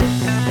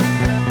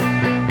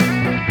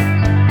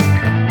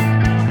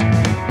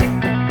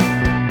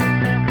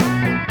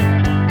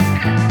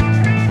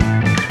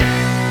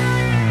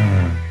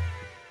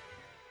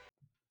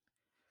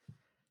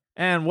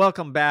And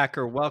welcome back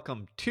or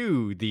welcome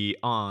to the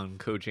On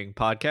Coaching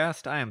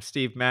Podcast. I am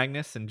Steve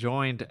Magnus and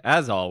joined,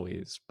 as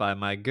always, by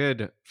my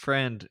good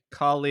friend,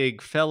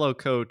 colleague, fellow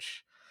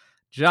coach,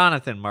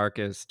 Jonathan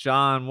Marcus.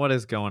 John, what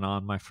is going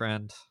on, my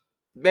friend?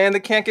 Man, they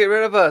can't get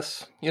rid of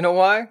us. You know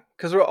why?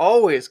 Because we're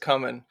always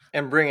coming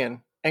and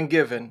bringing and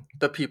giving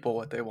the people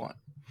what they want.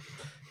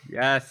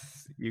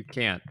 Yes, you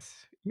can't.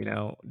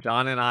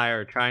 John and I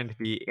are trying to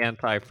be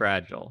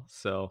anti-fragile.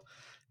 So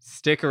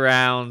stick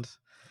around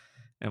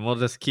and we'll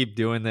just keep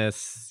doing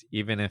this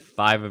even if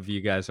 5 of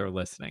you guys are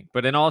listening.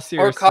 But in all Or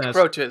seriousness,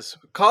 cockroaches.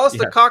 Call us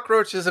the yes,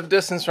 cockroaches of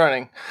distance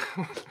running.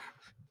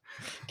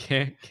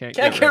 can't Can't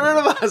get rid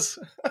of us.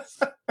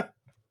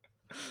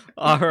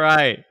 All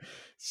right.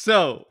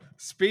 So,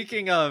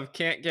 speaking of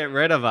can't get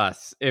rid of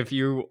us, if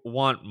you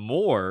want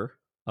more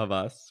of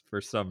us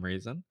for some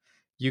reason,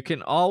 you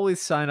can always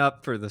sign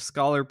up for the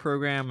Scholar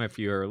program. If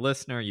you're a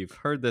listener, you've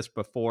heard this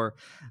before,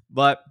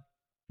 but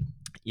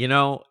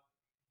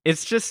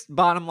it's just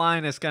bottom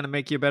line, it's going to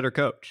make you a better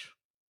coach.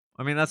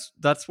 I mean,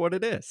 that's what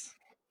it is.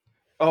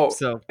 Oh,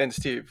 So, and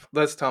Steve,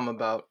 let's tell them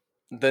about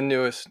the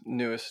newest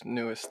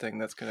thing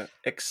that's going to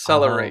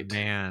accelerate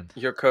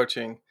your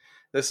coaching.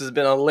 This has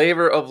been a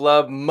labor of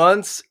love,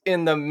 months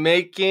in the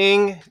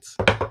making.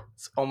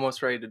 It's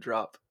almost ready to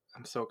drop.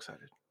 I'm so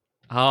excited.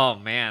 Oh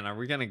man, are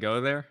we going to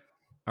go there?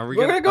 We're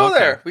going to go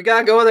there. We got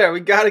to go there. We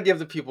got to give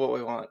the people what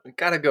we want. We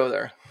got to go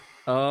there.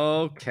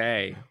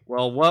 Okay.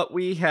 Well, what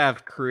we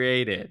have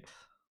created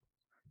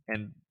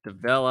and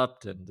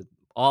developed and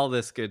all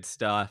this good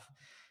stuff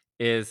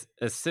is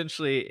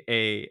essentially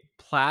a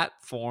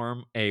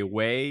platform, a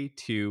way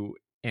to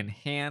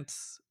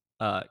enhance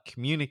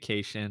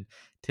communication,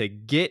 to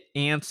get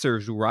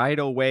answers right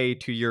away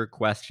to your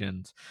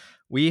questions.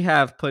 We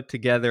have put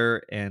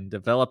together and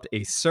developed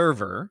a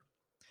server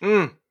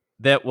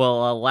that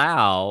will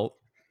allow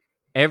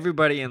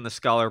everybody in the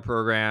Scholar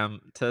program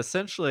to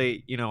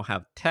essentially,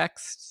 have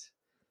text,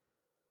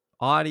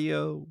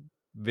 audio,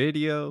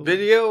 video,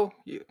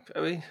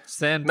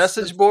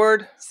 message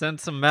board, send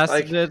some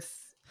messages,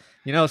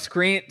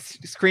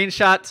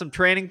 screenshot some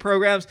training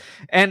programs,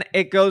 and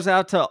it goes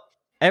out to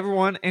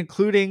everyone,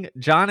 including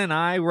John and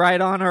I, right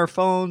on our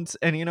phones.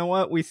 And you know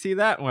what? We see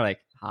that and we're like,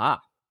 all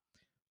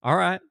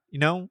right,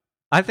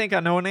 I think I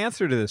know an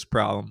answer to this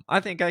problem.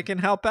 I think I can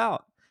help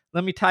out.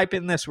 Let me type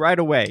in this right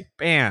away.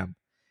 Bam.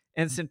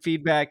 Instant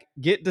feedback.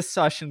 Get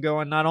discussion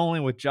going, not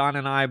only with John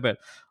and I, but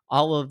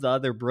all of the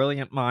other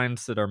brilliant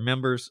minds that are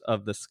members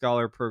of the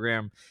Scholar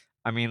program.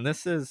 I mean,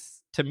 this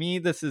is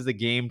a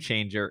game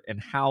changer in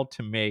how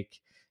to make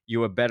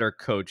you a better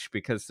coach,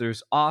 because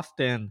there's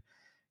often,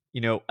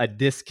 a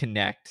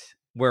disconnect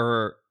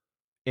where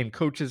in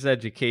coaches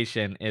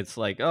education, it's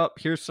like, oh,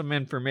 here's some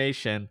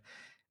information,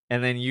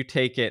 and then you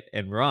take it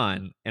and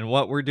run. And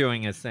what we're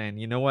doing is saying,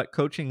 you know what,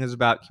 coaching is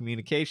about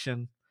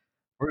communication.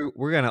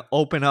 We're going to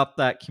open up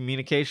that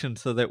communication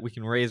so that we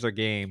can raise our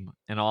game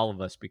and all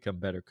of us become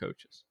better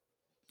coaches.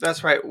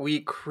 That's right. We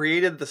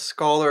created the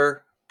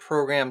Scholar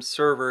program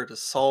server to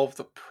solve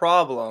the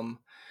problem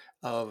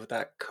of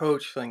that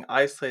coach feeling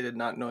isolated,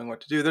 not knowing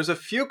what to do. There's a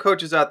few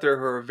coaches out there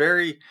who are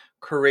very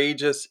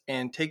courageous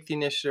and take the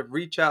initiative,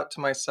 reach out to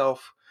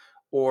myself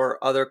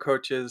or other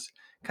coaches,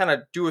 kind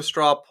of do a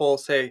straw poll,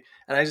 say,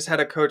 and I just had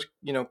a coach,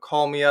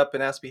 call me up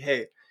and ask me,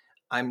 hey,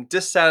 I'm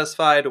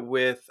dissatisfied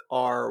with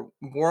our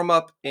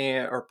warm-up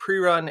and our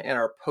pre-run and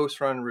our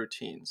post-run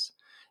routines.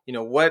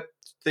 What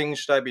things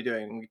should I be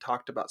doing? And we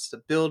talked about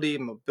stability,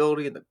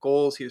 mobility, and the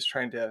goals he was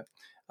trying to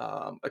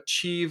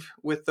achieve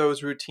with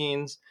those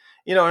routines.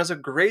 And it's a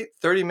great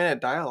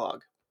 30-minute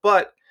dialogue,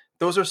 but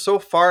those are so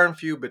far and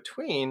few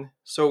between.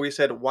 So we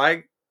said,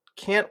 why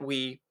can't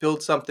we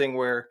build something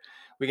where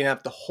we can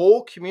have the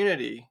whole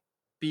community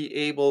be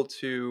able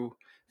to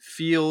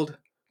field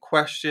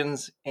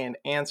questions and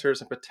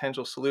answers and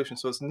potential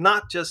solutions? So it's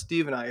not just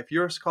Steve and I. If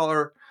you're a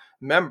Scholar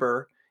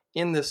member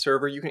in this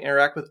server, you can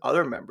interact with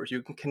other members.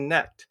 You can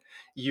connect.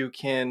 You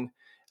can,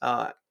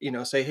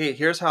 say, hey,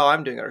 here's how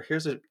I'm doing it, or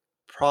here's a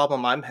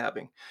problem I'm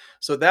having.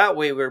 So that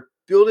way we're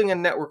building a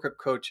network of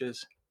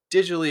coaches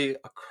digitally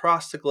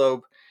across the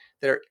globe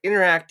that are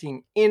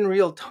interacting in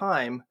real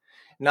time,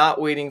 not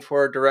waiting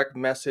for a direct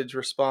message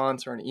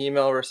response or an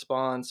email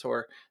response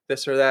or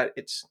this or that.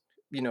 It's,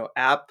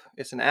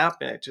 it's an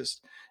app, and it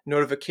just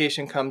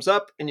notification comes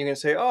up and you can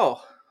say,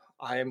 oh,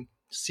 I'm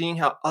seeing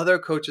how other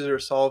coaches are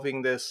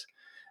solving this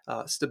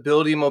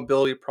stability and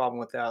mobility problem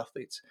with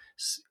athletes,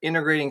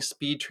 integrating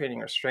speed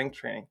training or strength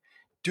training,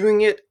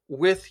 doing it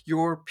with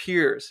your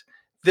peers.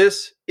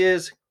 This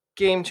is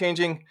game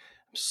changing. I'm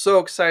so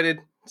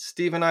excited.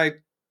 Steve and I,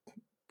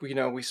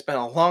 we spent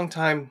a long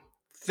time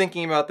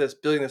thinking about this,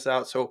 building this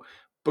out. So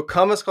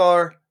become a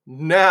Scholar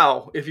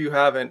now if you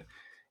haven't,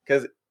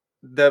 because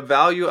the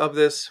value of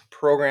this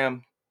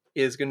program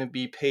is going to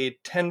be paid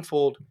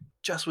tenfold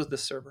just with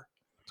this server.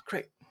 It's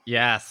great.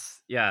 Yes.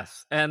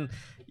 And,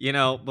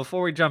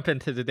 before we jump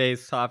into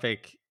today's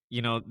topic,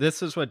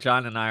 this is what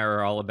John and I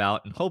are all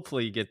about. And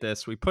hopefully you get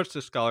this. We push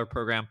the Scholar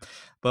program,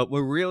 but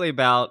we're really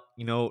about,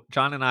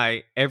 John and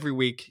I every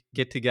week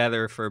get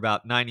together for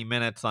about 90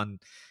 minutes on,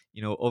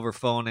 over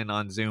phone and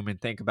on Zoom and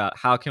think about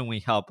how can we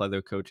help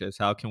other coaches?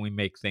 How can we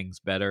make things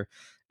better?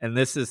 And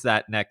this is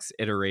that next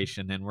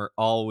iteration. And we're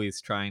always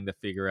trying to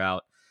figure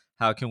out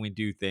how can we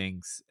do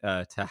things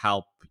to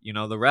help,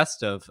 the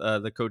rest of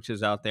the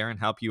coaches out there and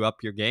help you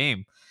up your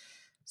game.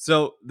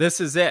 So this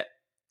is it.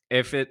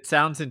 If it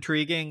sounds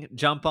intriguing,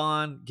 jump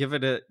on, give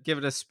it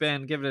a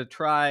spin, give it a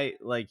try.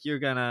 Like you're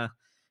gonna,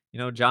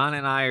 John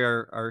and I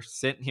are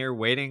sitting here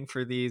waiting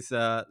for these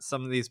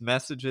some of these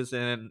messages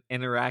and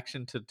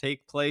interaction to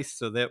take place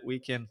so that we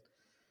can,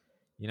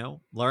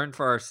 learn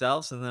for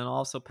ourselves and then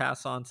also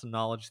pass on some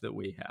knowledge that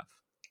we have.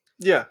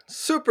 Yeah,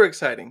 super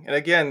exciting. And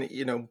again,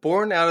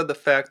 born out of the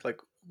fact like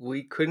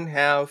we couldn't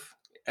have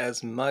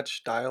as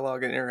much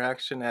dialogue and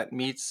interaction at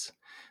meets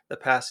the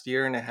past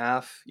year and a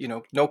half,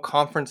 no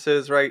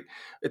conferences, right?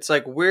 It's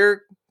like,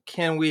 where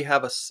can we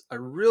have a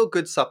real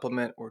good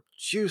supplement where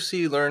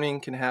juicy learning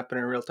can happen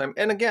in real time?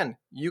 And again,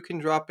 you can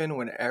drop in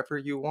whenever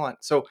you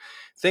want. So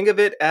think of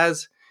it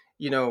as,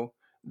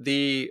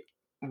 the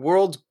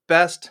world's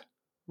best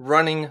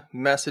running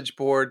message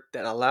board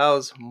that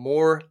allows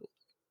more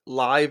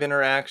live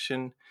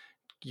interaction.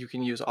 You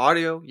can use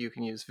audio, you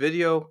can use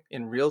video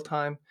in real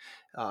time.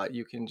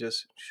 You can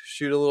just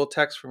shoot a little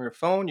text from your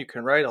phone. You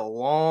can write a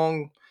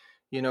long,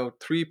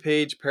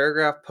 3-page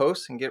paragraph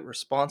post and get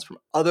response from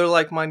other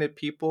like-minded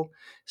people.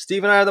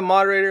 Steve and I are the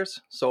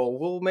moderators, so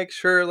we'll make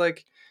sure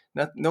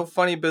no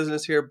funny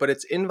business here, but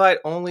it's invite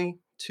only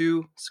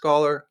to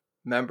Scholar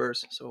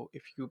members. So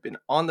if you've been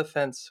on the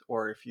fence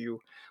or if you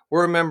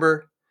were a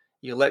member,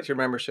 you let your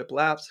membership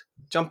lapse,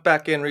 jump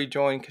back in,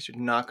 rejoin, because you're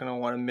not going to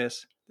want to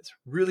miss this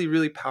really,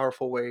 really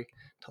powerful way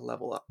to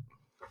level up.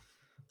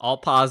 All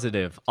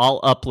positive, all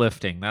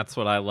uplifting. That's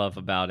what I love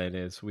about it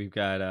is we've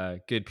got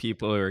good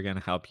people who are going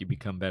to help you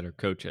become better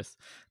coaches.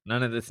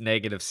 None of this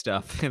negative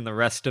stuff in the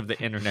rest of the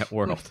internet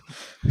world.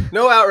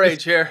 No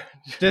outrage here.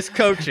 Just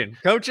coaching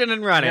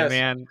and running, yes.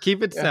 Man.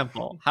 Keep it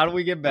simple. How do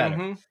we get better?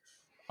 Mm-hmm.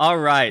 All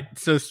right.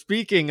 So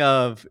speaking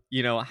of,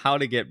 how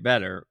to get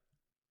better,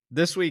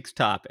 this week's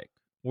topic,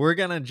 we're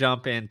going to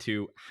jump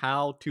into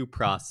how to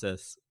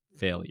process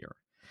failure.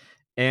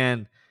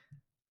 And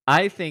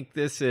I think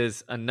this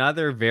is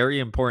another very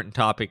important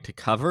topic to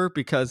cover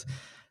because,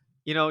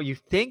 you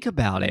think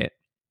about it,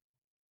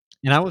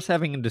 and I was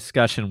having a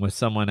discussion with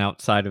someone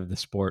outside of the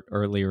sport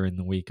earlier in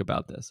the week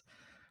about this.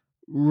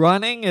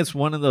 Running is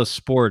one of those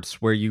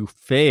sports where you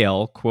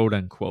fail, quote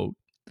unquote,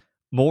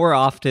 more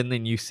often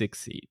than you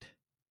succeed,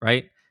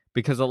 right?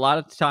 Because a lot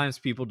of times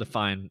people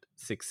define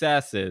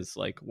success as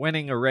like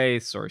winning a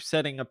race or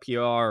setting a PR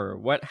or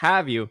what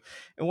have you.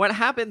 And what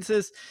happens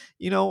is,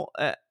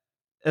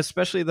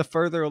 especially the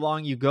further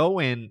along you go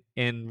in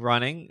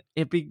running,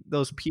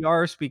 those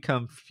PRs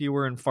become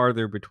fewer and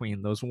farther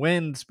between. Those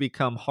wins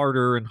become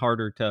harder and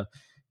harder to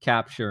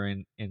capture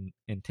and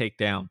take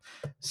down.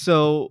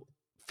 So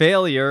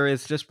failure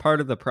is just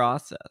part of the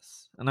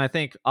process. And I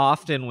think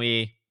often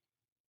we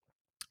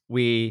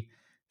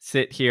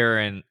sit here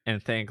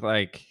and think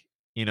like,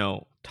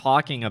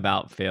 talking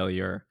about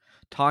failure,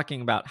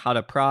 talking about how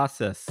to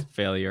process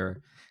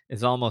failure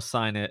is almost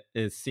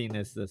seen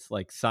as this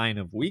like sign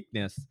of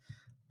weakness.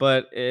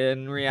 But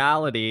in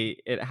reality,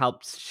 it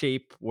helps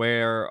shape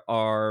where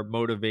our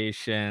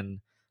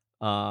motivation,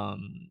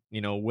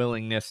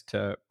 willingness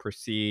to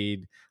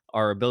proceed,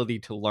 our ability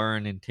to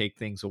learn and take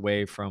things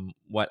away from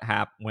what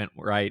went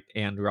right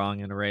and wrong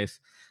in a race,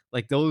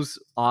 like those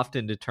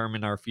often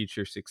determine our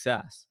future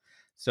success.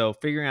 So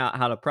figuring out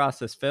how to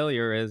process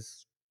failure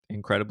is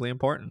incredibly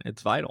important.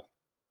 It's vital.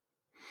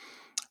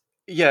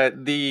 Yeah,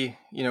 you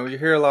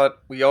hear a lot,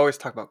 we always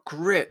talk about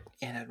grit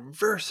and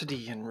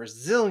adversity and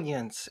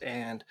resilience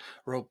and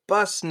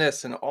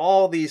robustness and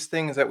all these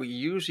things that we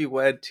usually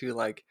wed to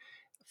like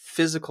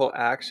physical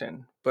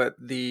action. But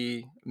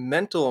the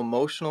mental,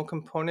 emotional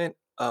component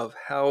of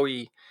how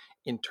we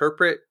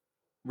interpret,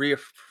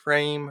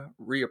 reframe,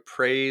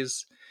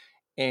 reappraise,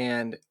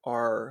 and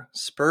are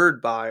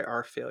spurred by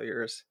our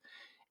failures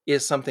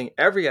is something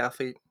every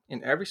athlete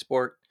in every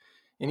sport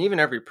and even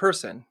every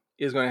person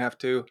is going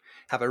to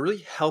have a really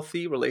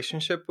healthy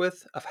relationship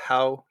with, of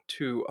how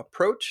to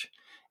approach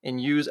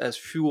and use as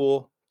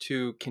fuel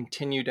to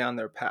continue down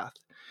their path.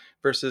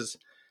 Versus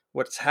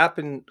what's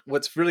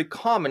really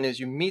common is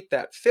you meet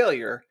that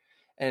failure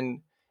and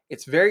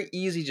it's very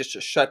easy just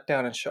to shut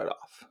down and shut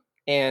off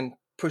and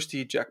push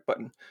the eject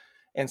button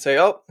and say,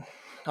 oh,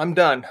 I'm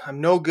done. I'm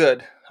no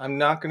good. I'm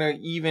not going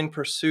to even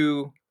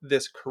pursue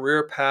this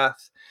career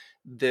path,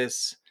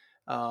 this,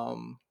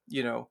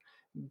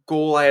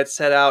 goal I had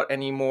set out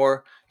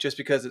anymore, just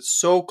because it's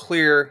so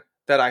clear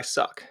that I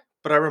suck.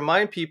 But I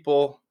remind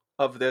people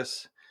of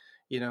this,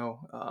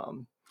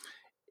 and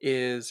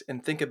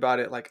think about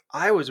it like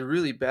I was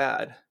really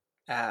bad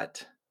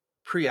at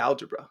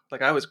pre-algebra.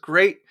 Like I was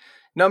great,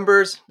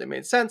 numbers, they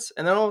made sense.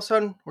 And then all of a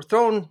sudden we're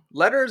throwing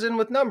letters in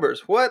with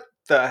numbers. What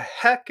the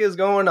heck is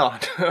going on?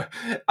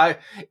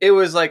 It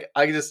was like,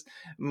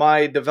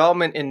 my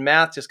development in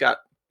math just got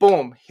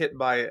boom, hit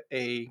by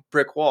a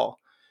brick wall.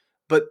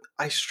 But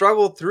I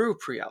struggled through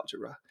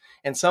pre-algebra,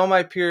 and some of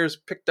my peers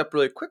picked up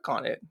really quick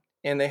on it,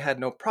 and they had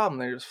no problem.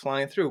 They were just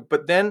flying through.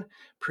 But then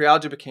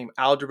pre-algebra became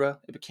algebra,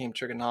 it became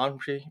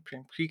trigonometry, it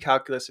became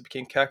pre-calculus, it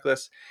became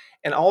calculus.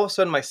 And all of a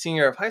sudden, my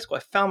senior year of high school,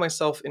 I found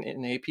myself in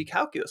an AP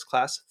calculus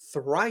class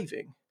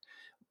thriving.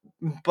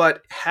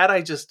 But had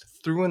I just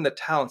threw in the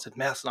towel and said,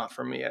 math's not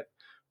for me at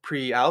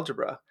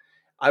pre-algebra,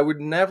 I would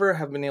never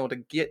have been able to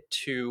get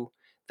to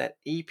that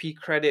AP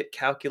credit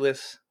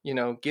calculus,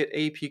 get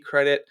AP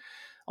credit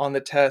on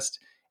the test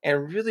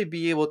and really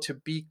be able to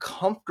be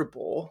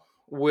comfortable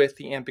with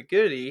the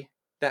ambiguity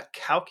that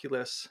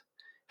calculus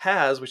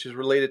has, which is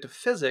related to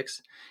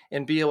physics,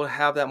 and be able to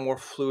have that more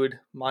fluid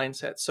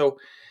mindset. So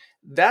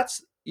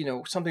that's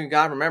something you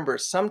got to remember.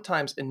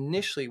 Sometimes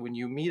initially when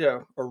you meet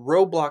a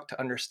roadblock to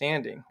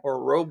understanding, or a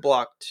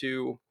roadblock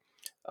to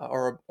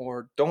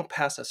or don't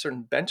pass a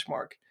certain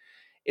benchmark,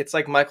 it's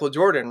like Michael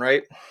Jordan,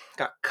 right?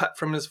 Got cut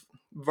from his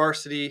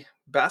varsity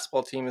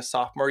basketball team his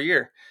sophomore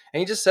year, and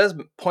he just says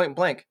point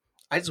blank,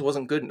 I just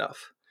wasn't good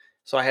enough,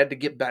 so I had to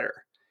get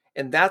better.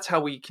 And that's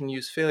how we can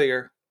use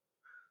failure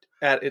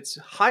at its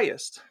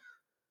highest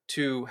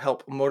to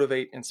help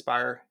motivate,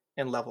 inspire,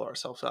 and level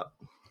ourselves up.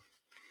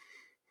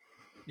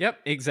 Yep,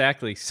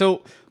 exactly.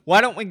 So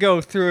why don't we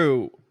go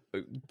through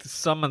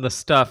some of the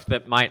stuff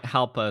that might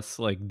help us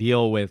like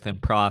deal with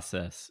and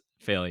process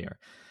failure?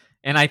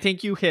 And I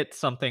think you hit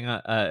something,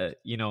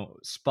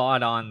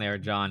 spot on there,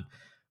 John,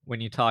 when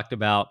you talked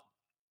about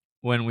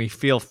when we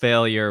feel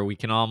failure, we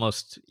can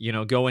almost,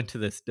 go into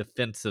this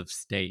defensive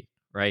state,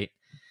 right?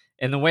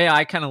 And the way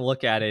I kind of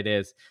look at it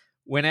is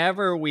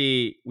whenever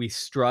we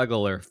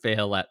struggle or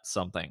fail at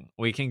something,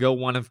 we can go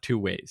one of two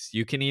ways.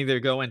 You can either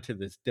go into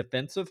this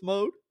defensive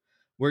mode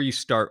where you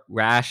start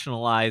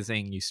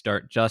rationalizing, you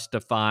start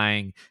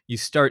justifying, you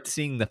start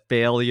seeing the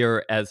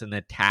failure as an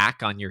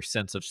attack on your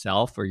sense of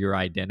self or your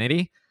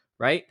identity,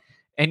 right?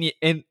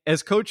 And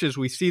as coaches,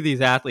 we see these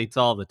athletes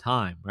all the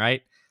time,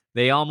 right?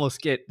 They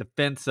almost get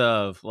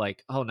defensive,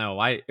 like, oh no,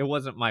 it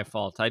wasn't my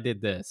fault, I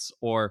did this.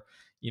 Or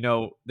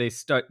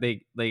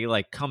they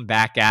like come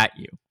back at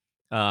you.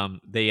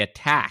 They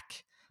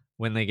attack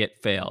when they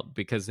get failed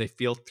because they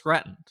feel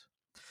threatened.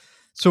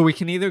 So we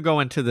can either go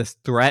into this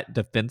threat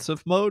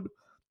defensive mode,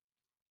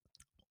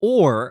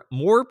 or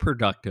more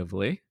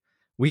productively,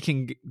 we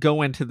can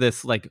go into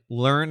this like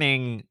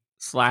learning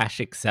 /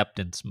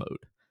 acceptance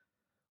mode,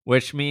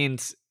 which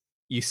means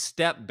you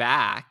step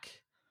back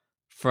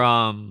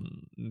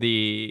from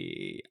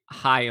the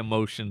high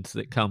emotions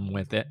that come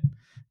with it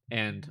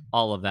and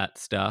all of that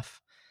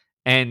stuff,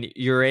 and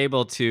you're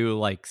able to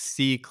like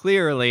see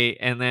clearly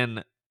and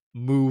then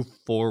move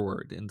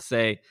forward and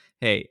say,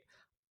 hey,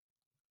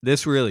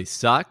 this really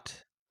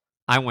sucked.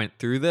 I went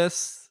through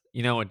this.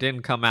 It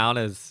didn't come out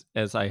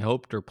as I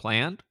hoped or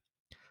planned.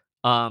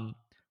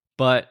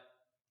 But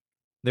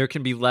there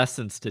can be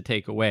lessons to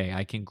take away.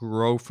 I can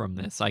grow from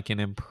this. I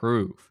can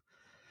improve.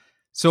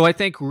 So I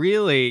think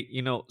really,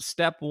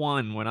 step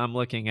one when I'm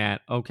looking at,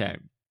 okay,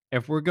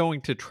 if we're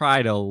going to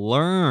try to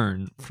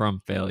learn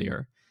from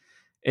failure,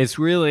 it's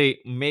really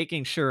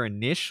making sure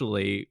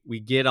initially we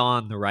get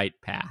on the right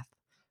path,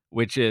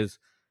 which is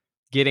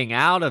getting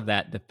out of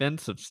that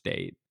defensive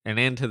state and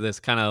into this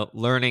kind of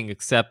learning,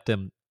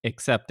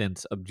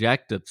 acceptance,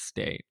 objective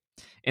state.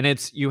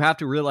 And you have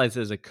to realize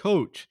as a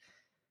coach,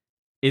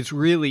 it's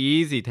really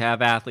easy to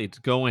have athletes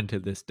go into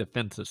this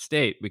defensive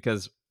state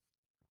because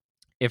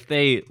if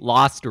they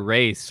lost a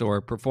race or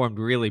performed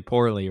really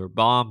poorly or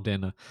bombed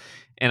in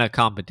a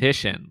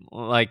competition,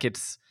 like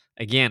it's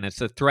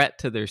a threat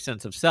to their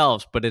sense of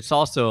selves, but it's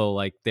also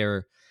like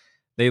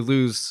they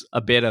lose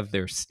a bit of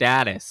their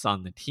status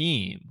on the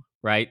team,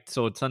 right?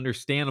 So it's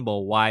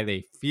understandable why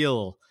they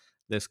feel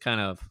this kind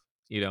of,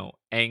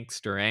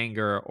 angst or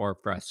anger or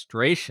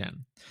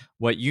frustration.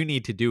 What you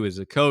need to do as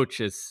a coach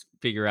is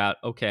figure out,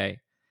 okay,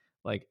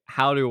 like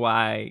how do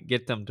I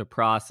get them to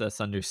process,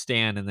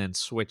 understand, and then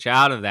switch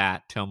out of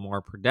that to a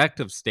more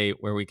productive state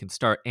where we can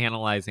start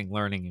analyzing,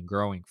 learning, and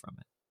growing from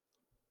it.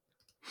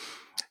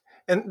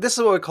 And this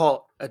is what we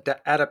call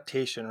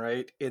adaptation,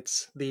 right?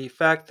 It's the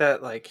fact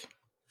that like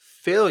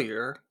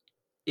failure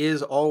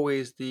is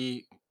always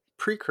the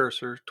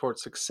precursor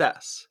towards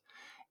success.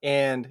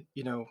 And,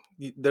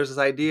 there's this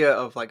idea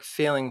of like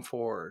failing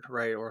forward,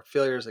 right? Or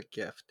failure is a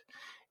gift.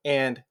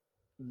 And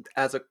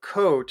as a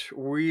coach,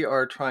 we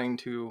are trying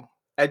to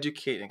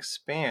educate and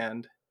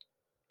expand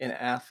an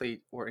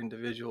athlete or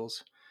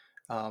individual's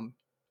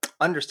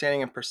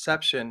understanding and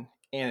perception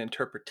and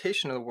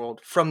interpretation of the world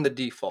from the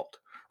default,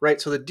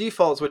 right? So the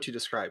default is what you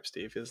described,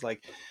 Steve, is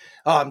like,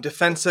 oh, I'm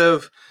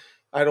defensive.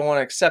 I don't want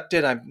to accept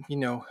it. I'm,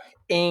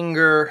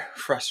 anger,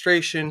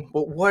 frustration.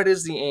 But what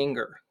is the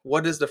anger?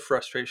 What is the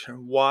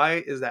frustration? Why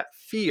is that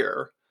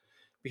fear?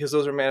 Because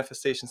those are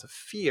manifestations of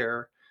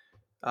fear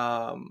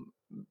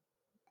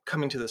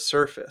coming to the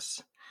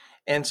surface.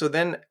 And so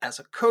then as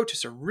a coach,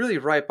 it's a really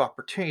ripe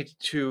opportunity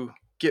to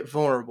get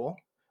vulnerable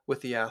with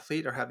the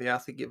athlete or have the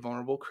athlete get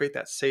vulnerable, create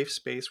that safe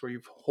space where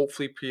you've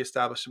hopefully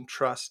pre-established some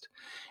trust,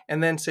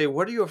 and then say,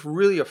 what are you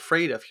really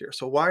afraid of here?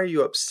 So why are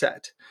you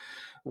upset?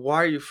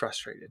 Why are you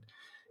frustrated?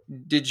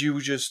 Did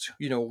you just,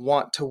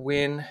 want to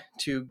win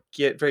to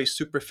get very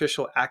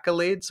superficial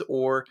accolades?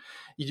 Or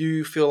do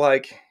you feel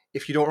like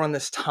if you don't run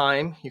this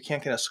time, you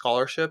can't get a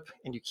scholarship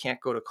and you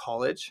can't go to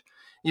college?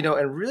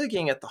 And really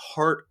getting at the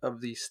heart of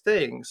these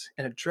things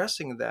and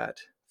addressing that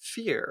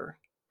fear.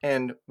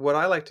 And what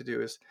I like to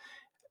do is,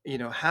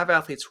 have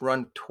athletes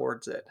run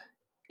towards it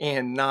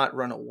and not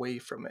run away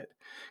from it.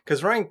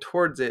 Because running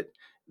towards it,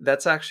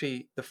 that's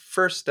actually the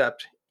first step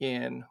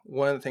in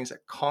one of the things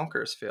that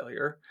conquers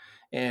failure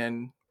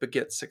and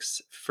begets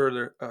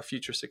further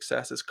future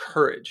success is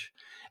courage.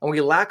 And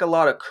we lack a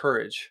lot of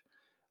courage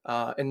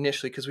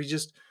initially because we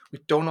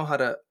don't know how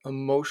to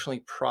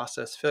emotionally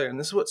process failure. And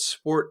this is what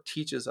sport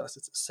teaches us.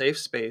 It's a safe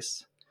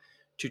space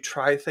to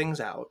try things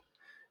out,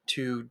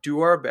 to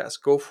do our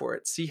best, go for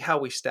it, see how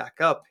we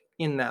stack up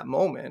in that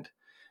moment,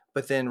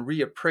 but then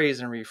reappraise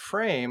and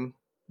reframe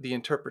the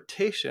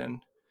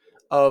interpretation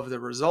of the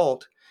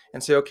result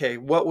and say, okay,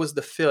 what was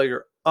the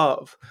failure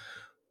of?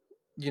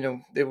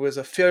 It was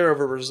a failure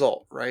of a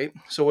result, right?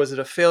 So was it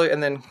a failure?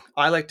 And then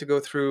I like to go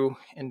through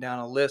and down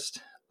a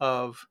list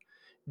of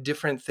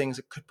different things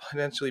that could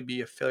potentially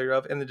be a failure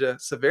of and the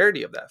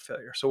severity of that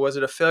failure. So was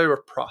it a failure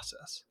of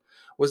process?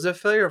 Was it a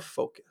failure of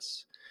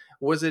focus?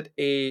 Was it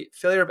a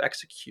failure of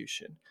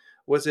execution?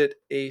 Was it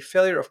a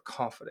failure of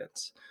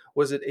confidence?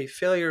 Was it a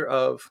failure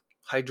of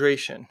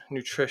hydration,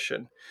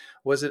 nutrition?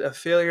 Was it a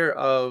failure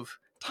of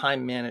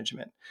time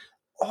management?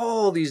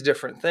 All these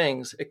different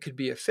things it could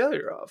be a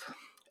failure of.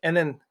 And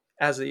then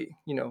as a,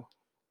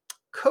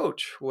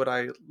 coach, what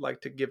I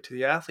like to give to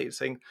the athlete is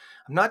saying,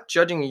 I'm not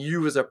judging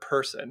you as a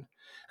person.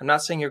 I'm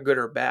not saying you're good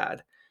or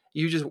bad.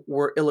 You just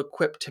were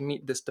ill-equipped to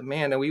meet this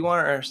demand. And we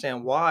want to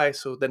understand why.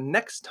 So the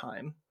next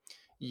time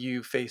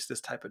you face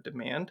this type of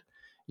demand,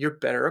 you're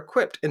better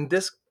equipped. And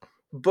this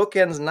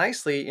bookends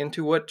nicely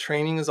into what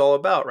training is all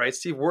about, right?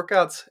 Steve,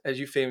 workouts, as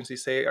you famously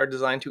say, are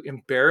designed to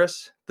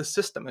embarrass the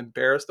system,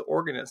 embarrass the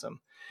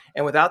organism.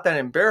 And without that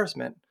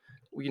embarrassment,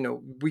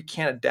 we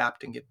can't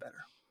adapt and get better.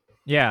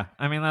 Yeah,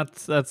 I mean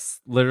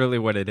that's literally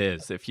what it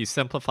is. If you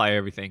simplify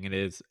everything, it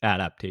is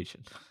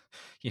adaptation.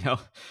 In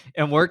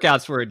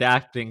workouts we're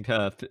adapting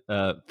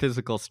to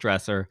physical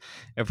stressor.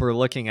 If we're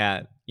looking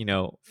at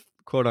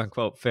quote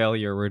unquote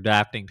failure, we're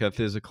adapting to a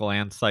physical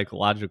and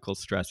psychological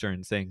stressor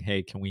and saying,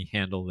 hey, can we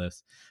handle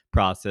this,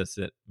 process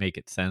it, make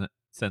it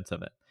sense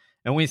of it.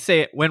 And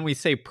when we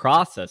say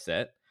process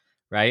it,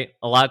 right,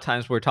 a lot of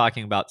times we're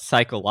talking about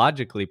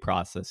psychologically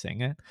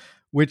processing it,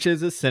 which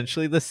is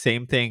essentially the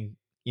same thing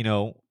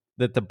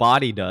that the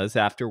body does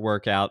after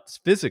workouts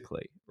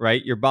physically,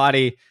 right? Your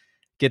body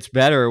gets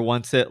better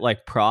once it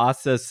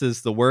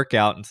processes the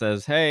workout and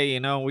says, hey,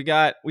 we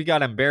got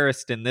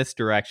embarrassed in this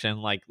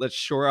direction, let's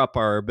shore up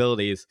our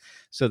abilities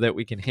so that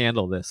we can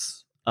handle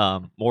this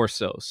more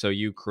so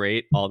you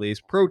create all these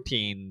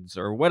proteins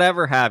or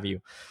whatever have you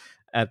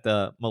at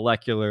the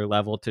molecular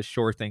level to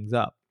shore things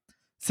up.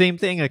 Same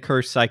thing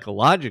occurs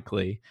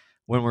psychologically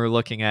when we're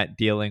looking at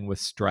dealing with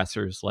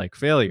stressors like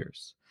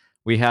failures.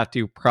 We have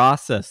to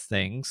process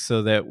things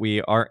so that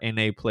we are in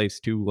a place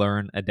to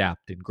learn,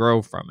 adapt, and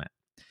grow from it.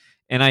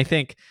 And I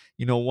think,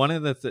 one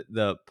of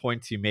the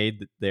points you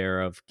made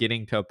there of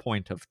getting to a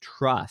point of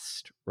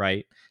trust,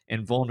 right,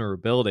 and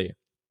vulnerability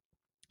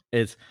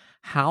is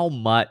how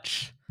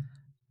much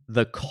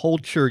the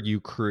culture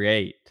you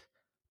create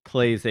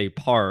plays a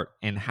part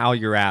in how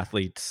your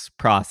athletes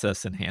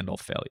process and handle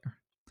failure.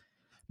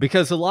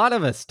 Because a lot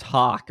of us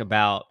talk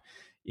about,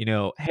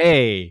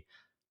 hey,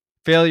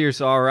 failure's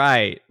all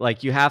right.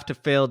 You have to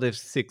fail to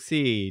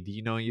succeed.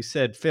 You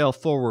said fail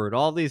forward,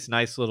 all these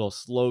nice little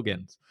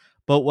slogans.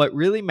 But what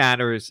really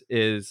matters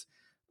is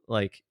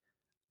what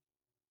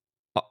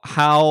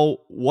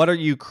are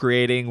you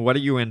creating? What are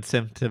you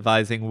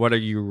incentivizing? What are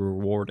you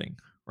rewarding,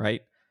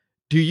 right?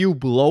 Do you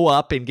blow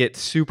up and get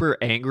super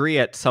angry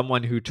at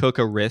someone who took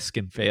a risk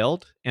and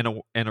failed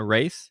in a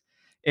race?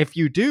 If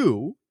you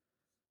do,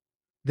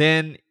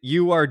 then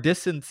you are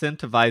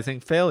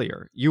disincentivizing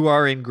failure. You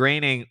are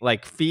ingraining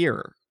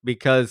fear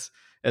because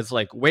it's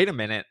wait a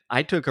minute,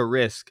 I took a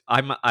risk.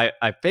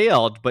 I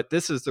failed, but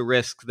this is the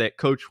risk that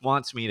coach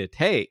wants me to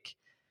take.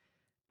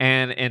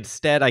 And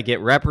instead I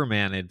get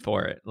reprimanded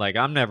for it.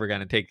 I'm never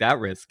going to take that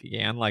risk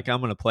again. I'm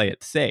going to play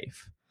it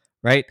safe.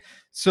 Right?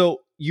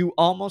 So you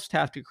almost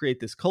have to create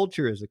this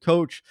culture as a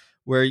coach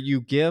where you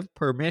give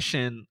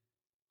permission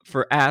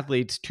for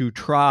athletes to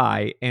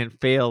try and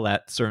fail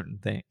at certain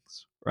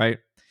things. Right?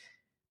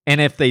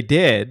 And if they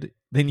did,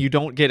 then you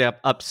don't get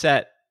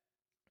upset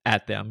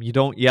at them. You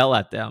don't yell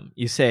at them.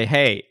 You say,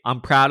 hey,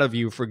 I'm proud of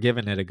you for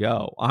giving it a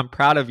go. I'm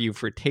proud of you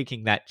for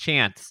taking that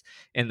chance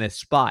in this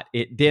spot.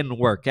 It didn't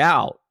work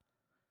out.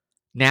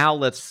 Now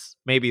let's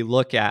maybe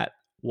look at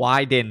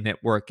why didn't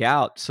it work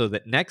out so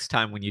that next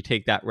time when you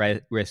take that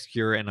risk,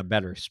 you're in a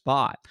better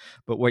spot.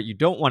 But what you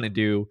don't want to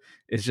do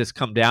is just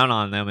come down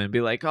on them and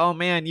be like, oh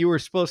man, you were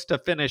supposed to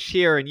finish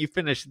here and you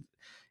finished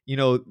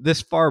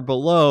this far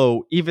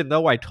below, even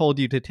though I told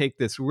you to take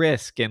this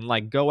risk and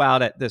like go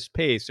out at this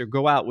pace or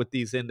go out with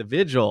these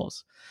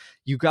individuals.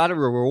 You got to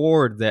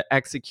reward the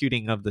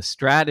executing of the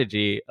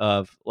strategy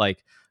of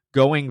like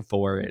going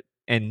for it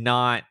and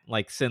not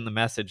like send the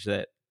message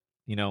that,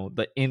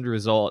 the end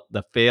result,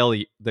 the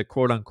failure, the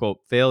quote unquote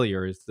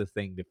failure is the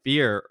thing to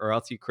fear, or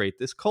else you create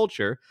this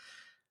culture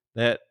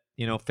that,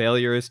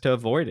 failure is to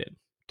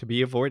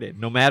be avoided.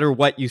 No matter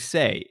what you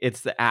say,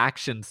 it's the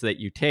actions that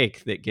you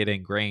take that get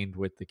ingrained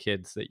with the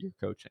kids that you're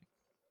coaching.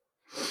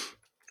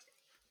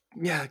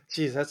 Yeah,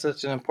 geez, that's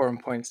such an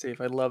important point, Steve.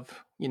 I love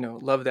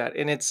that.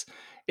 And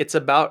it's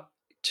about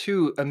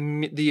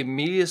the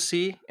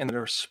immediacy and the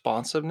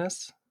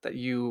responsiveness that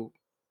you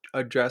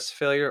address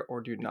failure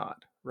or do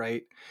not,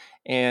 right?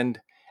 And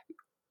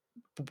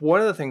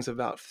one of the things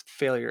about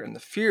failure and the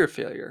fear of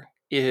failure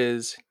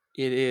is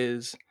it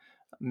is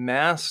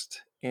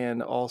masked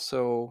and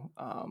also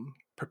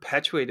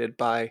perpetuated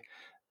by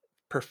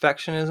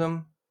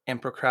perfectionism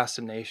and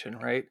procrastination,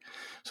 right?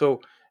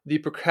 So the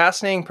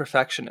procrastinating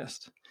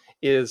perfectionist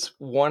is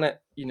one,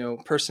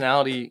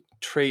 personality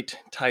trait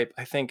type.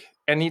 I think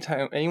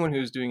anyone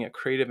who's doing a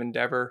creative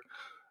endeavor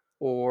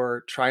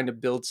or trying to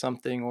build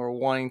something or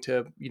wanting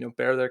to,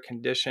 better their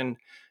condition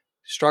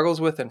struggles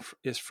with and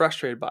is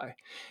frustrated by,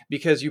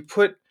 because you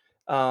put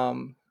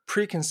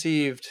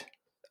preconceived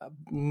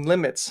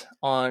limits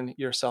on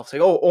yourself. Say,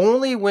 oh,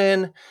 only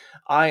when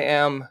I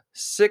am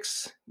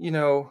 6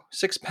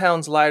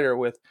 pounds lighter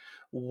with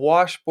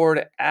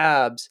washboard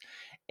abs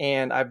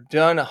and I've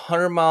done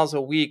 100 miles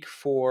a week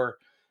for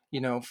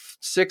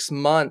 6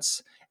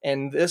 months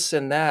and this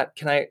and that,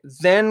 can I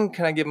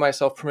give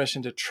myself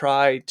permission to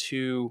try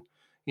to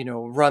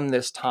run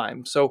this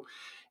time. So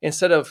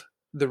instead of,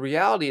 the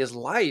reality is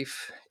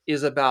life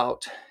is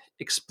about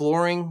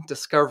exploring,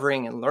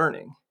 discovering, and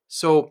learning.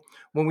 So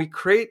when we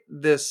create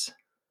this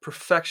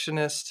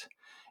perfectionist,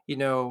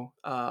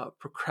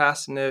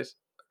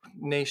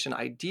 procrastination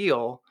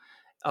ideal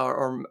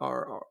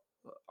or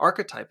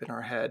archetype in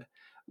our head,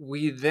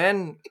 we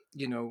then,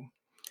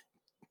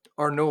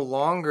 are no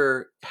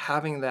longer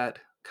having that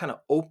kind of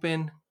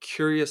open,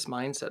 curious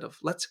mindset of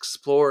let's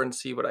explore and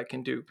see what I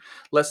can do.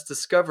 Let's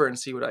discover and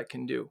see what I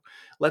can do.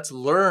 Let's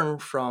learn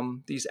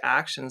from these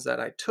actions that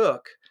I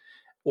took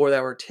or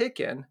that were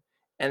taken,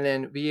 and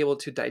then be able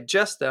to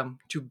digest them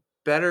to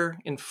better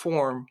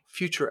inform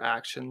future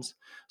actions.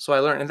 So I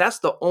learn, and that's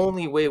the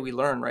only way we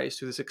learn, right? Is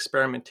through this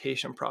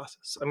experimentation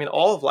process. I mean,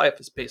 all of life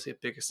is basically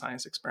a big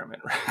science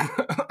experiment, right?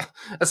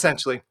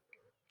 Essentially.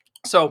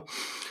 So,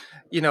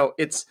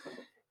 it's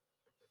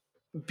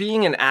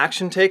being an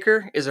action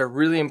taker is a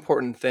really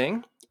important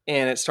thing,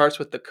 and it starts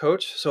with the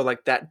coach. So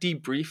like that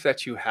debrief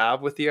that you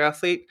have with the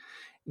athlete,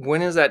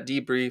 when is that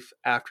debrief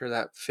after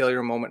that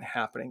failure moment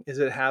happening? Is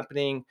it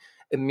happening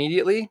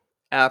immediately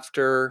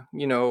after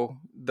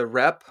the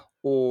rep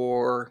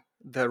or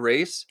the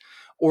race,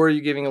 or are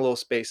you giving a little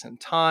space and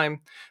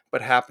time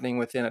but happening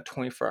within a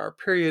 24-hour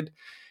period?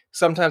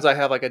 Sometimes I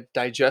have like a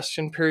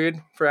digestion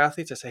period for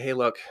athletes. I say, hey,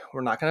 look,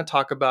 we're not going to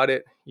talk about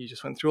it. You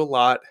just went through a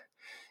lot,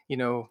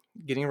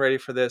 getting ready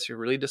for this. You're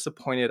really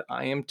disappointed.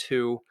 I am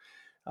too,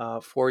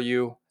 for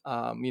you.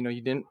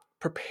 You didn't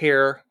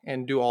prepare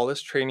and do all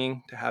this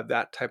training to have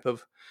that type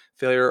of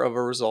failure of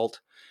a result.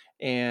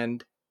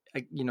 And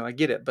I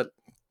get it, but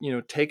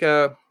take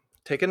a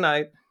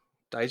night,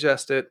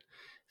 digest it,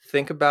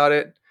 think about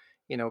it,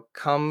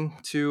 come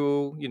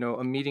to,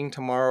 a meeting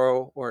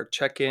tomorrow or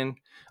check in,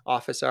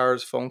 office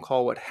hours, phone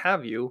call, what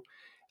have you,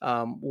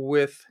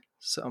 with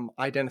some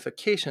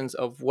identifications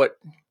of what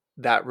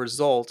that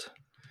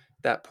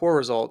poor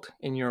result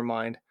in your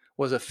mind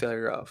was a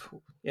failure of.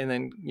 And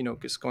then,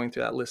 just going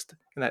through that list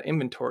and that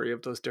inventory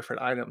of those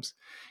different items.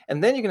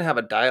 And then you can have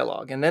a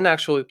dialogue, and then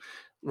actually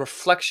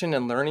reflection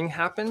and learning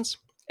happens.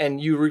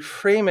 And you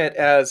reframe it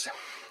as,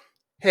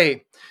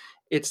 hey,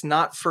 it's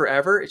not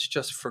forever, it's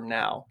just for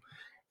now.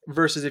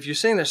 Versus if you're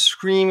sitting there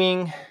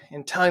screaming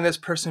and telling this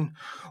person,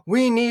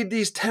 we need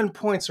these 10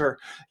 points, or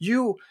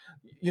you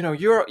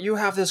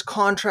have this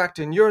contract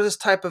and you're this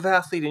type of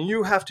athlete and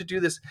you have to do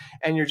this,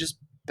 and you're just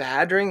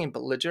badgering and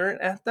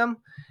belligerent at them,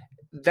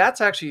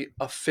 that's actually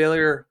a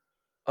failure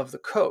of the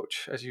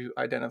coach, as you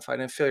identified,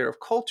 and a failure of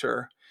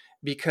culture,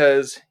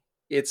 because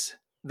it's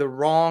the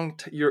wrong.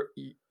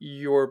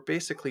 You're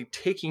basically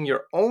taking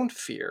your own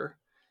fear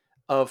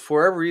of,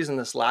 for whatever reason,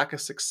 this lack of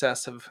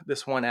success of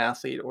this one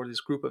athlete or this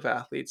group of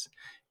athletes,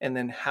 and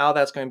then how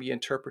that's going to be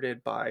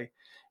interpreted by,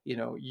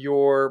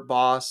 your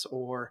boss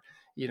or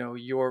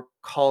your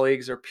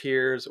colleagues or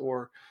peers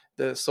or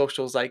the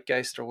social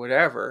zeitgeist or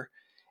whatever,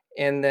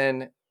 and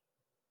then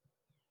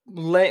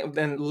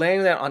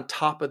laying that on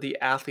top of the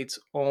athlete's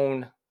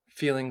own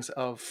feelings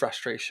of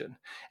frustration.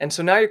 And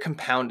so now you're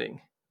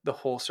compounding the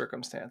whole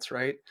circumstance,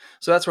 right?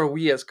 So that's where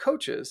we as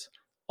coaches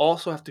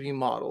also have to be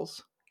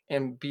models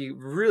and be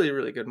really,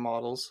 really good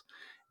models,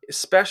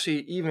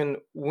 especially even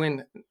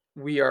when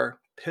we are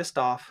pissed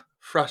off,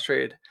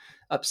 frustrated,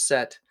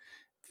 upset,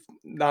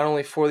 not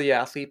only for the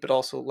athlete, but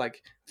also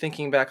like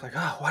thinking back, like,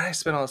 oh, why did I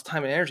spend all this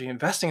time and energy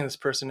investing in this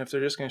person if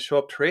they're just going to show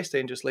up to race day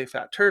and just lay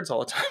fat turds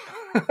all the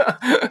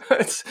time?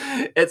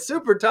 It's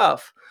super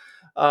tough.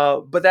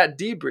 But that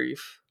debrief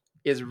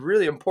is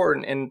really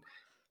important, and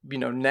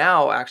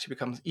now actually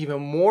becomes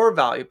even more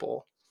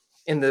valuable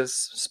in this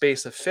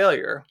space of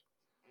failure,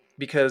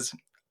 because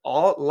a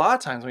lot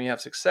of times when you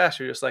have success,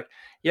 you're just like,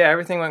 yeah,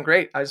 everything went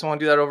great. I just want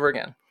to do that over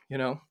again.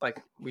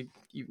 Like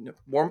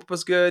warm up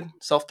was good,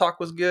 self talk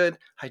was good,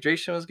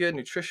 hydration was good,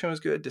 nutrition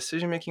was good,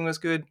 decision making was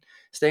good,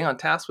 staying on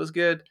task was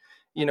good.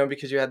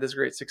 Because you had this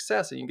great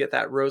success, and you get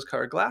that rose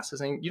colored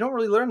glasses, and you don't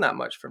really learn that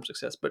much from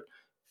success. But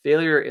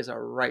failure is a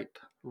ripe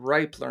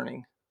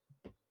learning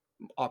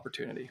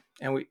opportunity,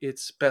 and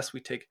it's best we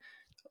take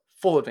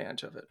full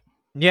advantage of it.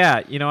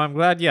 Yeah, I'm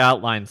glad you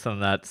outlined some of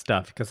that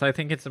stuff, because I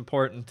think it's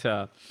important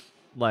to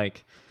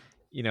like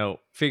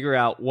figure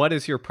out what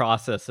is your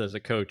process as a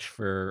coach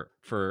for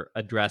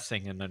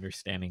addressing and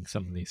understanding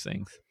some of these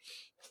things.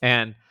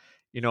 And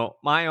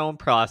my own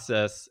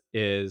process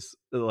is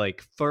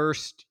like,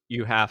 first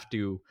you have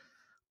to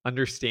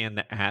understand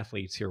the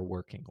athletes you're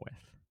working with.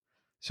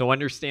 So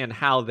understand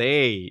how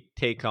they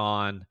take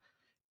on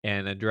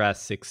and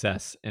address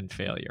success and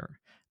failure.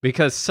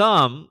 Because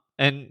some,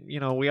 and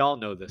we all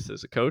know this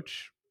as a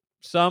coach,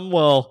 some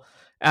will,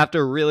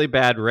 after a really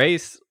bad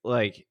race,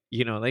 like,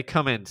 they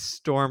come in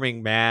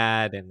storming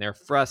mad and they're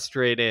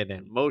frustrated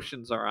and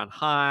emotions are on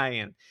high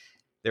and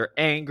they're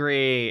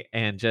angry,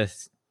 and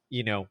just,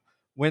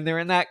 when they're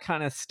in that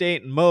kind of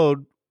state and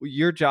mode,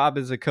 your job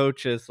as a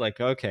coach is like,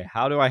 okay,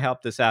 how do I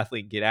help this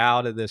athlete get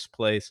out of this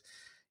place?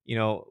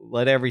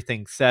 Let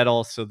everything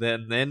settle, so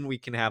then we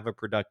can have a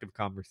productive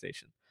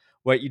conversation.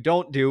 What you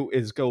don't do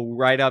is go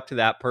right up to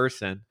that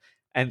person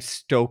and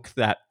stoke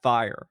that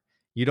fire.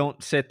 You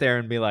don't sit there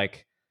and be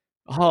like,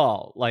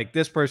 oh, like,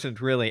 this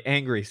person's really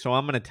angry, so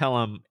I'm going to tell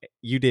them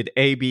you did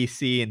A, B,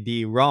 C, and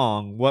D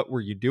wrong. What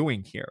were you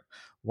doing here?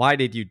 Why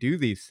did you do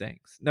these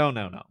things? No,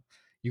 no, no.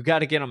 You got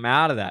to get them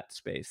out of that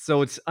space.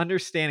 So it's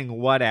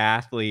understanding what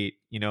athlete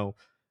you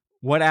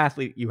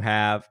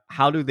have,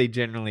 how do they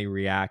generally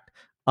react.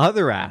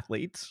 Other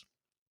athletes,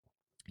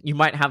 you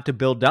might have to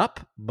build up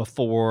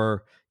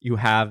before you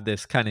have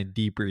this kind of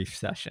debrief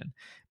session,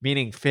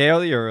 meaning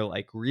failure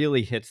like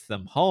really hits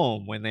them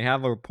home when they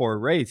have a poor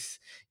race.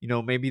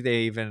 Maybe they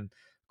even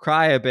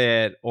cry a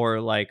bit or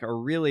like are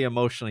really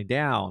emotionally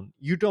down.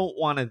 You don't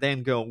want to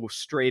then go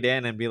straight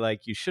in and be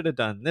like, you should have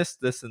done this,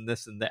 this, and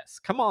this, and this.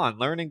 Come on,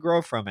 learn and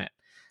grow from it.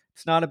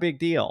 It's not a big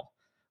deal.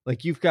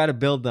 Like, you've got to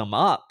build them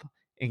up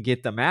and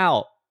get them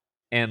out,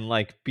 and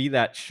like be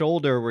that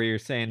shoulder where you're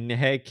saying,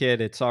 hey kid,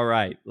 it's all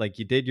right, like,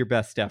 you did your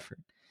best effort.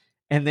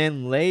 And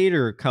then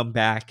later come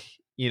back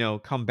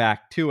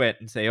to it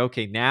and say,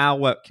 okay, now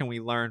what can we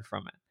learn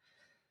from it?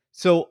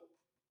 So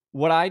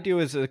what I do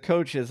as a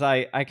coach is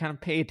I kind of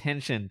pay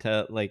attention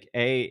to, like,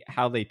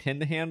 how they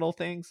tend to handle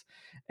things.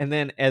 And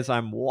then as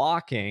I'm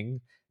walking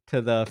to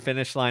the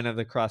finish line of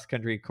the cross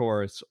country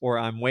course, or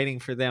I'm waiting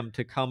for them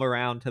to come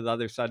around to the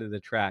other side of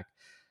the track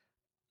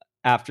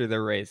after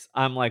the race,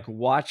 I'm like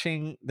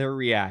watching their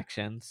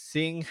reactions,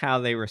 seeing how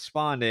they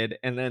responded,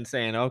 and then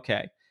saying,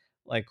 okay,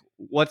 like,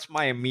 what's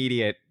my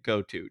immediate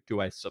go to? Do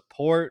I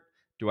support?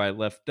 Do I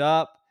lift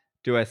up?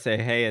 Do I say,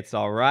 hey, it's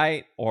all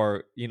right?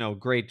 Or,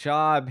 great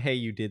job. Hey,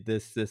 you did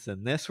this, this,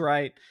 and this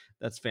right.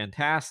 That's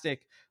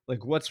fantastic.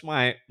 Like, what's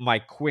my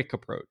quick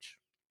approach?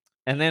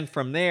 And then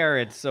from there,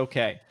 it's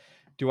okay.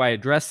 Do I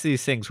address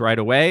these things right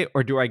away,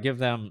 or do I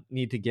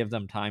need to give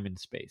them time and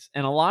space?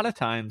 And a lot of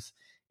times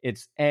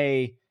it's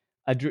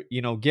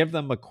give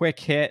them a quick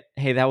hit.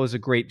 Hey, that was a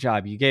great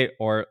job. You gave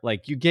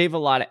a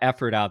lot of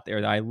effort out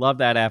there. I love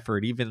that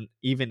effort, even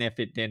if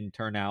it didn't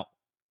turn out,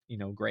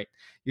 great.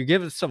 You give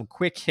them some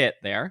quick hit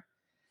there,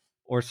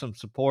 or some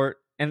support,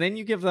 and then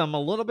you give them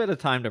a little bit of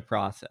time to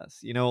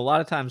process. A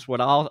lot of times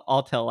what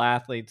I'll tell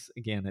athletes,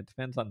 again, it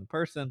depends on the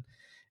person,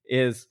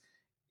 is,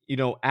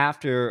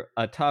 after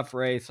a tough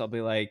race, I'll be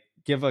like,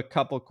 give a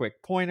couple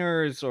quick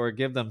pointers or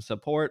give them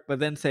support, but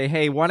then say,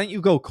 hey, why don't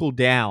you go cool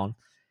down?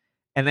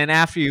 And then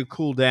after you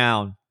cool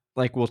down,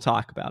 like, we'll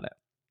talk about it.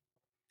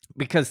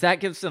 Because that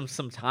gives them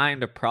some time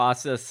to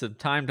process, some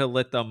time to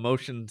let the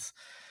emotions,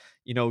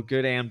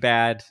 good and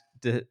bad,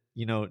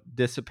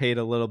 dissipate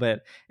a little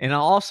bit. And it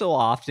also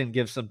often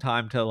gives some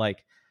time to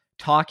like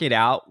talk it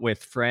out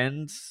with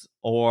friends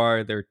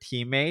or their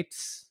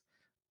teammates,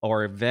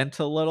 or vent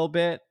a little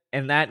bit.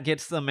 And that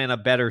gets them in a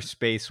better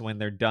space when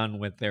they're done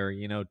with their,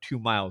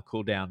 2-mile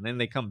cool down. Then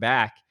they come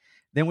back,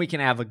 then we can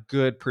have a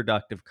good,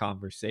 productive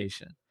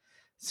conversation.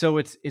 So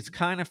it's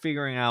kind of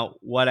figuring out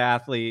what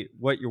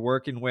you're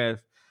working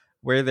with,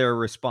 where their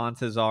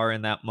responses are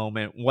in that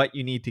moment, what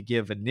you need to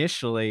give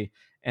initially,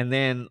 and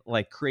then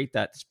like create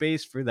that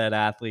space for that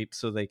athlete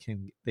so they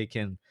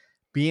can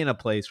be in a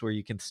place where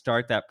you can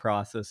start that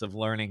process of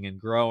learning and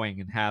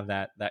growing and have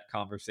that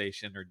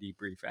conversation or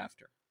debrief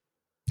after.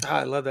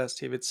 I love that,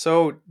 Steve. It's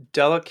so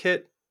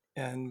delicate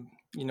and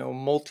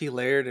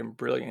multi-layered and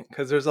brilliant,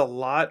 because there's a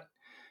lot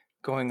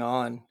going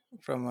on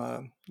from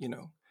a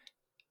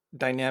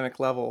dynamic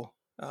level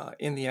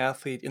in the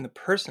athlete, in the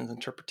person's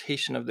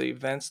interpretation of the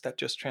events that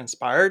just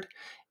transpired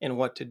and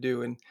what to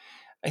do. And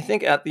I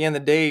think at the end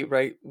of the day,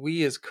 right,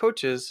 we as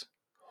coaches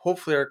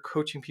hopefully are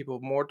coaching people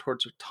more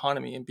towards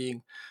autonomy and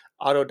being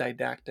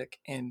autodidactic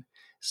and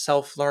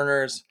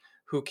self-learners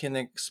who can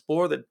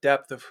explore the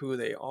depth of who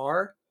they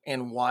are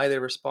and why they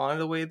responded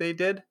the way they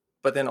did.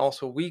 But then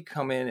also we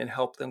come in and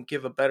help them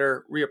give a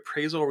better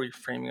reappraisal,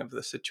 reframing of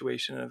the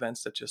situation and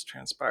events that just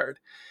transpired.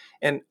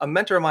 And a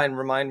mentor of mine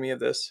reminded me of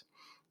this,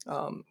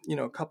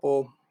 a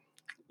couple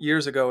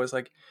years ago, is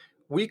like,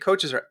 we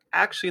coaches are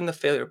actually in the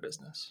failure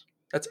business.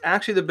 That's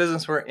actually the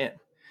business we're in,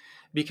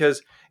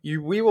 because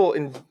we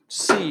will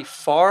see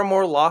far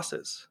more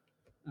losses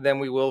than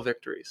we will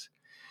victories.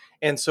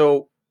 And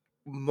so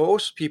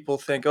most people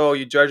think, oh,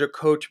 you judge a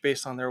coach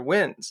based on their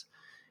wins.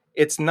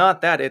 It's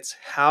not that. It's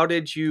how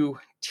did you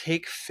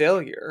take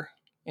failure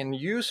and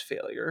use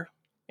failure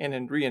and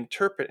then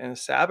reinterpret and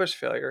establish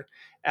failure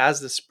as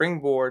the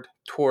springboard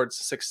towards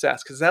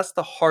success? Because that's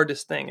the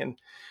hardest thing. And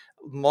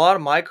a lot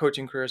of my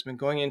coaching career has been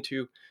going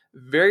into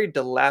very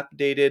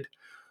dilapidated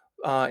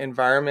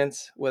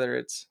environments, whether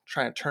it's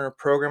trying to turn a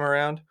program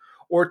around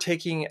or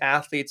taking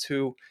athletes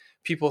who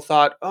people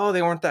thought, oh,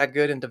 they weren't that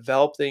good, and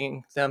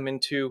developing them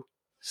into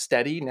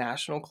steady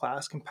national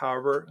class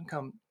caliber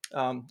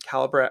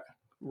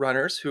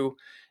runners who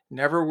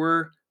never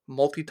were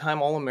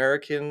multi-time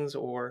All-Americans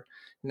or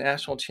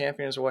national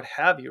champions or what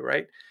have you,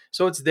 right?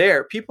 So it's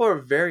there. People are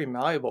very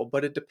malleable,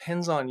 but it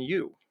depends on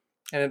you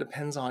and it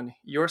depends on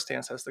your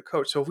stance as the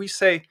coach. So if we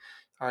say,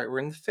 all right, we're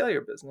in the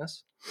failure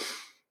business,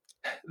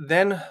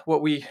 then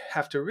what we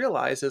have to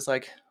realize is,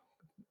 like,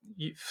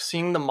 you've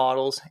seen the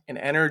models and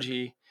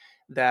energy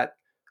that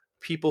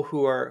people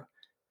who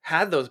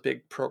had those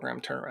big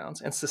program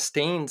turnarounds and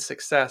sustained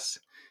success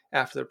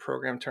after the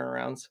program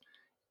turnarounds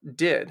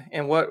did,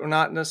 and what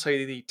not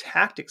necessarily the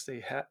tactics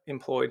they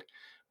employed,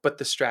 but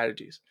the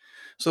strategies.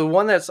 So the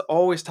one that's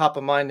always top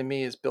of mind to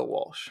me is Bill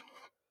Walsh.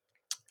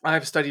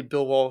 I've studied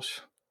Bill Walsh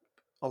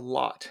a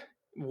lot.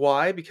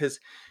 Why? Because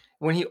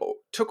when he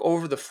took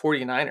over the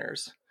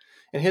 49ers,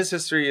 and his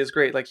history is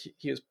great. Like,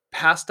 he was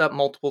passed up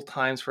multiple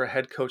times for a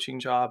head coaching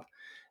job,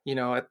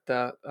 at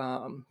the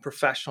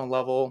professional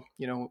level.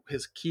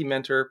 His key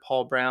mentor,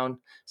 Paul Brown,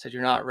 said,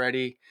 "You're not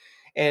ready."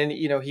 And,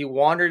 he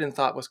wandered and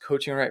thought, was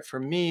coaching right for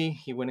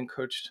me? He went and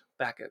coached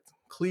back at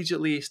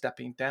collegiately,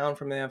 stepping down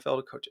from the NFL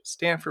to coach at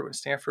Stanford. When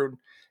Stanford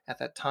at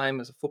that time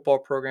was a football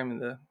program in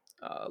the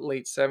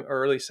early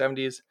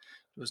 70s,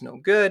 it was no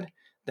good.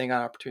 They got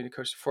an opportunity to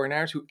coach the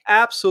 49ers, who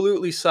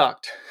absolutely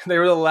sucked. They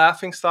were the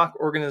laughingstock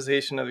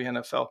organization of the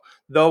NFL,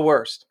 the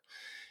worst.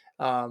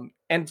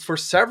 And for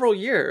several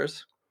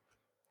years,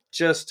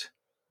 just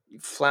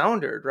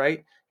floundered,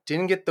 right?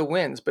 Didn't get the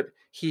wins, but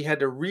he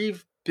had to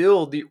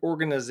rebuild the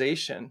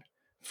organization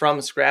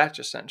from scratch,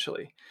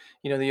 essentially.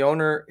 The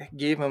owner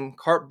gave him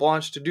carte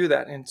blanche to do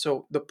that. And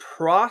so the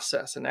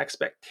process and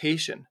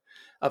expectation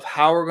of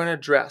how we're going to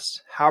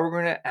dress, how we're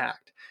going to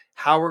act,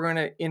 how we're going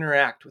to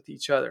interact with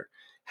each other,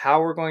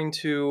 how we're going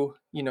to,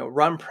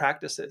 run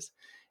practices.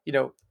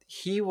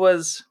 He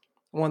was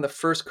one of the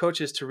first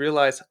coaches to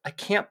realize, I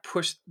can't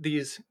push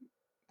these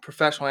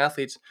professional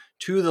athletes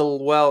to the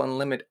well and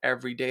limit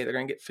every day. They're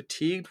going to get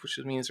fatigued, which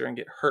means they're going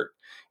to get hurt.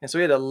 And so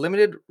he had a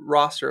limited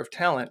roster of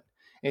talent.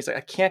 And he's like,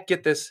 I can't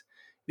get this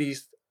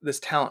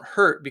talent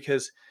hurt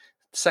because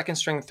second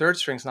string, third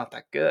string is not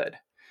that good.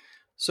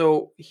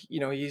 So,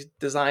 he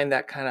designed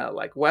that kind of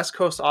like West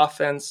Coast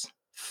offense,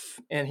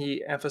 and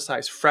he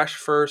emphasized fresh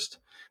first.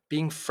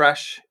 Being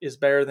fresh is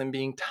better than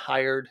being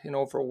tired and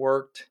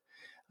overworked.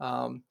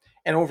 And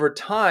over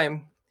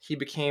time, he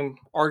became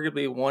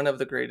arguably one of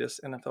the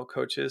greatest NFL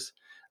coaches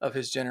of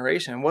his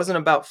generation. It wasn't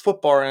about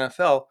football or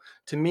NFL.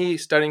 To me,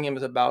 studying him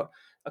is about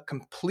a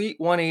complete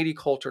 180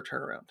 culture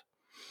turnaround.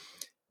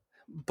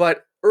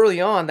 But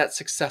early on, that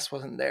success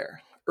wasn't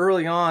there.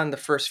 Early on, the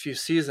first few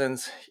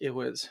seasons, it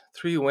was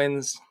 3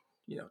 wins,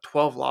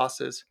 12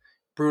 losses,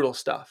 brutal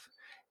stuff.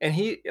 And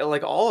he,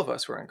 like all of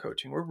us who are in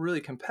coaching, we're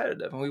really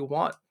competitive and we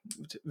want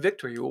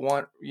victory. We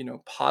want,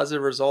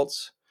 positive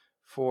results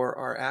for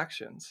our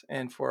actions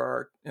and for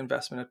our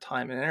investment of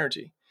time and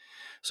energy.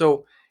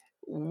 So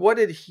what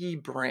did he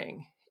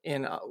bring?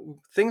 And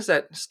things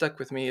that stuck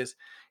with me is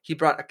he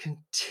brought a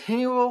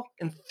continual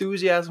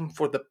enthusiasm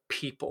for the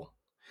people.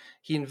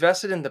 He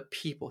invested in the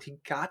people. He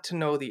got to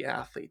know the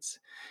athletes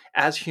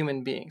as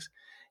human beings.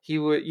 He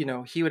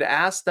would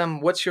ask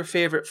them, what's your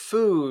favorite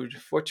food?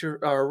 What's your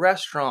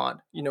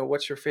restaurant?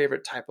 What's your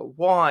favorite type of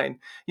wine?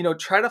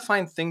 Try to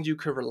find things you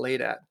could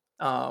relate at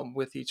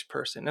with each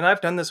person. And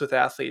I've done this with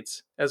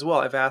athletes as well.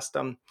 I've asked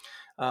them,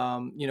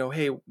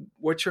 hey,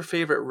 what's your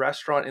favorite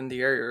restaurant in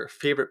the area, or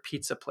favorite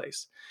pizza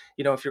place?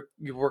 If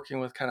you're working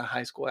with kind of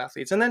high school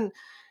athletes, and then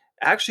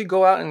actually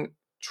go out and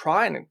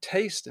try and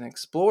taste and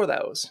explore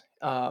those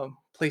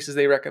places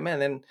they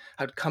recommend. And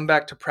I'd come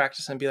back to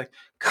practice and be like,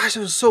 gosh, it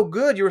was so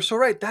good. You were so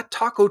right. That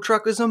taco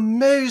truck is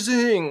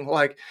amazing.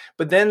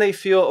 But then they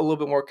feel a little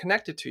bit more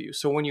connected to you.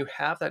 So when you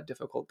have that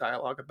difficult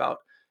dialogue about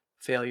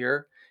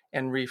failure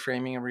and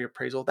reframing and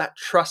reappraisal, that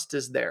trust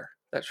is there.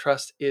 that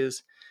trust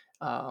is,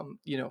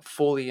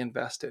 fully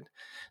invested.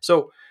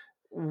 So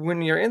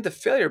when you're in the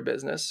failure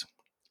business,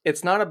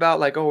 it's not about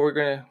like, oh, we're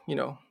going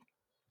to,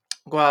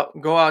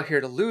 go out here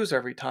to lose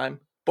every time,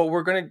 but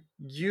we're going to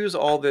use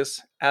all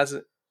this as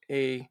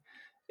a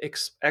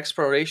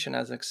exploration,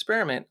 as an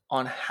experiment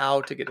on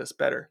how to get us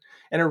better.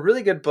 And a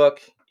really good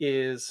book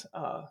is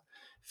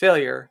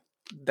Failure,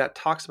 that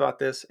talks about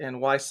this and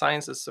why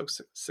science is so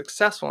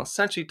successful, and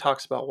essentially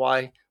talks about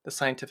why the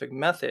scientific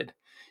method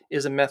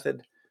is a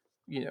method,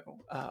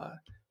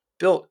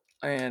 built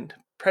and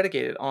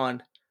predicated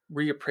on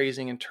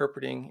reappraising,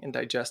 interpreting, and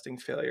digesting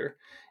failure.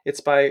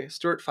 It's by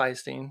Stuart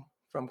Feinstein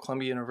from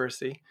Columbia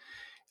University.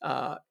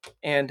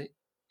 And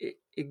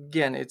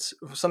again, it's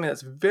something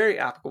that's very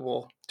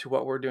applicable to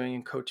what we're doing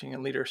in coaching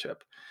and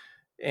leadership,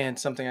 and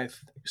something I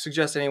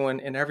suggest anyone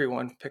and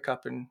everyone pick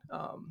up and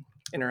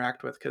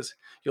interact with, because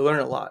you'll learn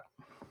a lot.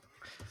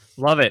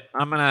 Love it.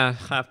 I'm going to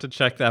have to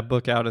check that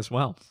book out as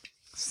well.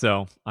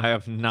 So I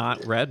have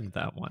not read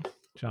that one.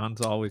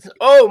 John's always...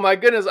 Oh my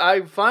goodness,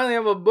 I finally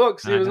have a book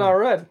Steve not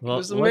read. Well,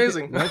 this is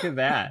amazing. Look at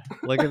that.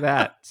 Look at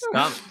that.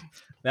 Stop.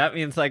 That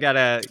means I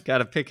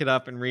gotta pick it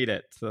up and read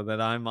it so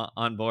that I'm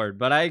on board.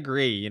 But I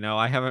agree,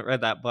 I haven't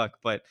read that book,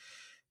 but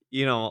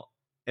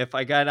if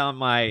I got on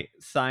my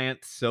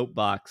science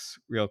soapbox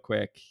real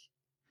quick,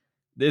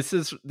 this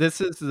is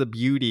the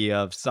beauty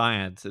of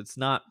science. It's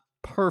not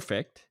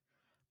perfect,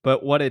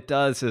 but what it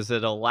does is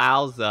it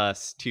allows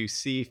us to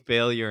see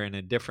failure in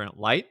a different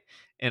light,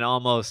 and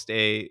almost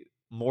a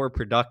more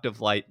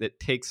productive light that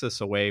takes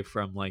us away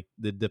from like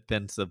the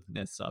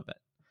defensiveness of it,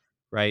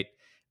 right?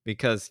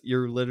 Because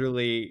you're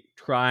literally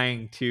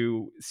trying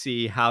to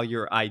see how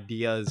your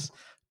ideas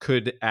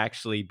could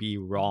actually be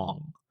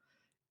wrong.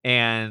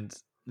 And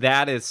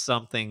that is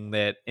something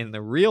that in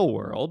the real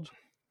world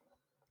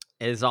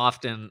is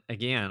often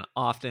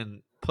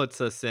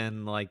puts us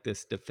in like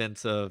this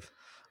defensive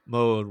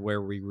mode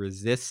where we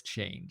resist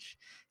change.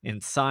 In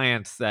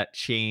science, that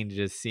change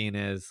is seen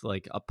as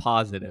like a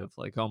positive,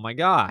 like, oh my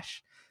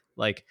gosh,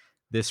 like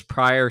this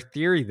prior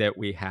theory that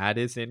we had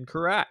is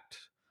incorrect.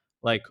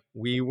 Like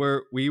we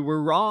were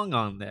wrong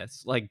on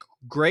this. Like,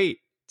 great,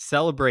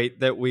 celebrate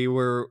that we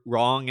were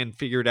wrong and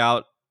figured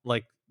out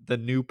like the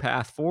new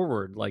path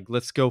forward. Like,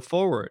 let's go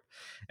forward.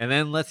 And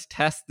then let's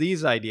test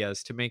these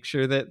ideas to make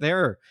sure that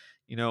they're,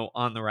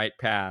 on the right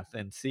path,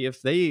 and see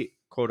if they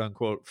quote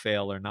unquote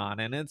fail or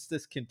not. And it's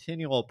this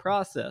continual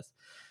process.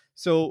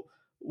 So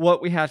what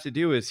we have to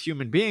do as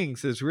human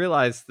beings is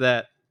realize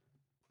that,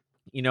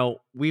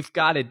 we've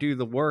got to do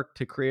the work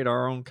to create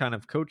our own kind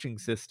of coaching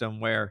system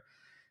where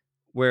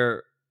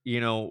we're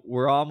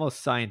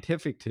almost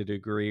scientific to a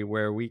degree,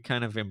 where we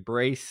kind of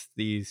embrace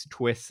these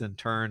twists and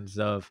turns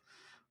of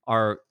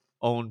our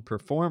own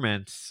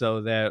performance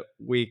so that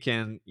we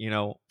can,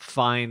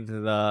 find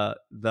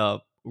the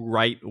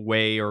right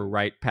way or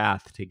right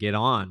path to get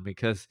on.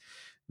 Because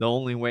the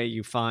only way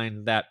you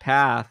find that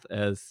path,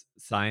 as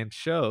science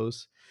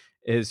shows,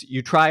 is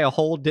you try a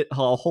whole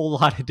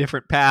lot of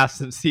different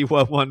paths and see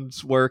what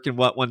ones work and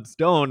what ones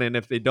don't. And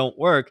if they don't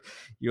work,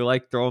 you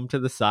like throw them to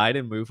the side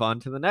and move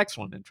on to the next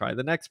one and try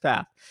the next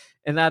path.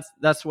 And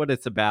that's what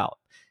it's about.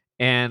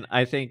 And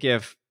I think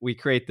if we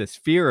create this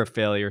fear of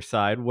failure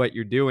side, what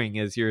you're doing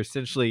is you're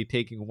essentially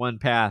taking one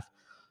path,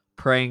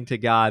 praying to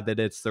God that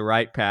it's the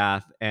right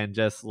path, and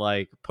just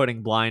like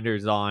putting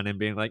blinders on and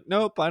being like,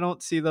 nope, I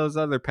don't see those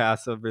other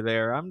paths over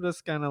there. I'm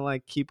just gonna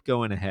like keep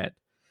going ahead.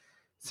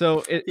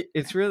 So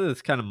it's really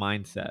this kind of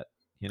mindset,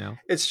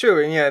 It's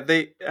true. And yeah,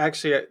 they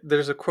actually,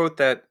 there's a quote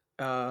that,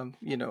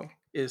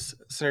 is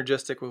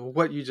synergistic with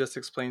what you just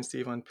explained,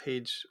 Steve, on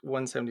page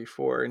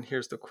 174. And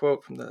here's the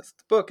quote from the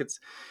book. It's,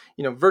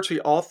 virtually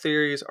all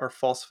theories are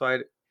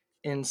falsified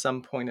in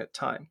some point at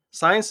time.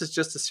 Science is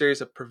just a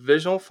series of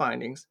provisional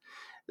findings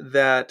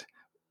that,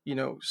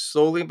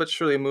 slowly but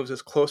surely moves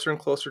us closer and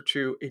closer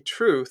to a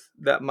truth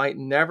that might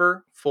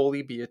never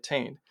fully be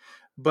attained.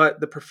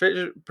 But the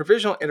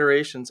provisional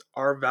iterations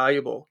are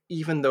valuable,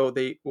 even though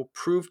they will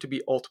prove to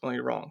be ultimately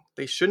wrong.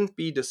 They shouldn't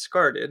be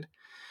discarded.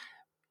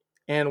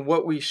 And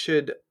what we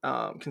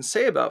can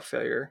say about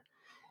failure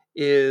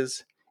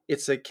is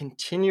it's a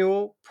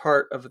continual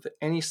part of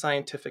any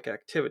scientific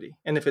activity.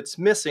 And if it's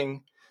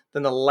missing,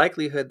 then the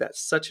likelihood that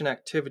such an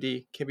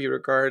activity can be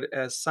regarded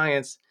as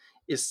science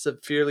is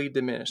severely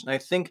diminished. And I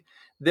think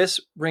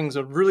this rings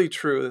really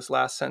true, this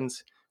last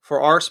sentence,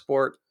 for our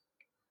sport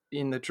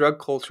in the drug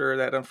culture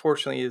that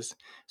unfortunately is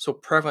so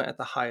prevalent at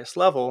the highest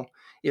level,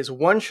 is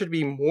one should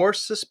be more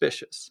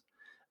suspicious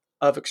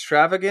of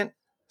extravagant,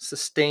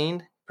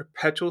 sustained,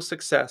 perpetual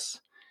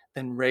success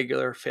than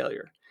regular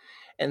failure.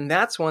 And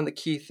that's one of the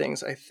key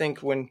things I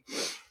think when,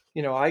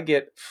 I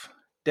get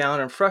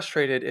down and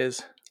frustrated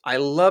is I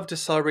love to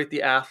celebrate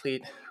the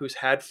athlete who's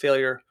had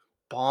failure,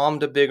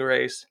 bombed a big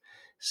race,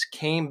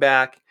 came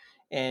back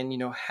and,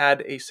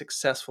 had a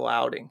successful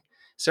outing.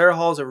 Sarah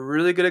Hall is a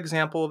really good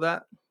example of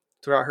that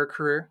throughout her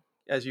career,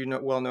 as you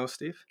well know,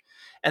 Steve.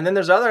 And then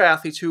there's other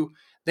athletes who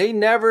they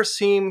never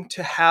seem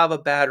to have a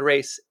bad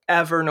race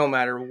ever, no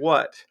matter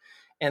what.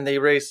 And they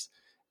race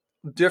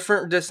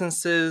different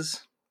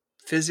distances,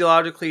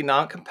 physiologically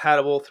not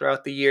compatible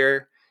throughout the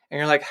year. And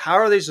you're like, how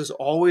are they just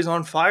always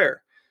on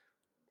fire?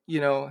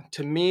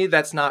 To me,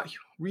 that's not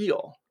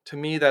real. To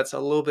me, that's a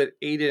little bit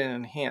aided and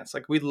enhanced.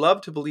 Like, we'd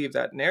love to believe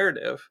that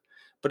narrative,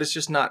 but it's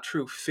just not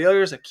true.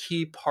 Failure is a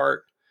key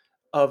part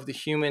of the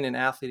human and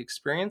athlete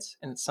experience,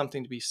 and it's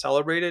something to be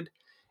celebrated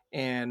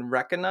and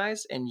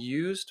recognized and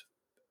used,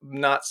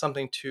 not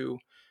something to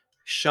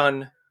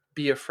shun,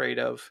 be afraid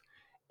of,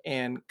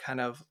 and kind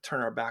of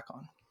turn our back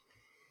on.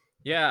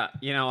 Yeah,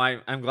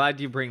 I'm glad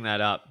you bring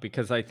that up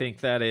because I think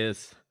that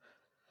is,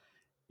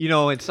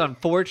 it's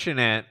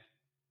unfortunate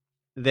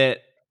that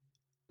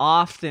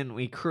often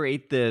we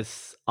create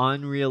this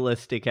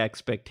unrealistic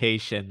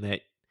expectation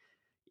that,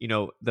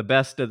 the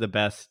best of the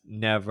best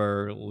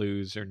never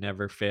lose or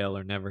never fail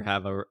or never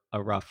have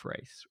a rough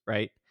race,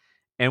 right?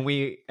 And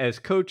we, as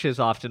coaches,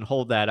 often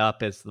hold that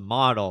up as the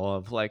model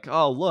of like,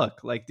 oh,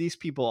 look, like these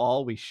people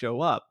always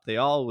show up. They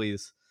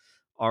always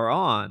are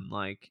on.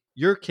 Like,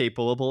 you're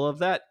capable of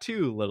that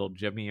too, little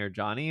Jimmy or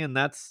Johnny. And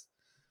that's,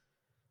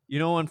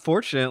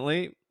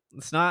 unfortunately,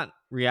 it's not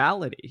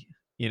reality.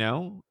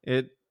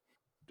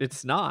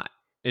 It's not.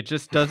 It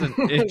just doesn't.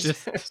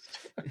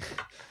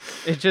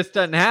 It just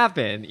doesn't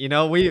happen.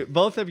 We,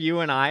 both of you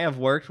and I, have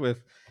worked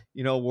with,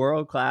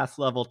 world class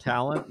level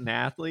talent and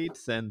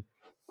athletes, and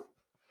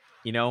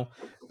you know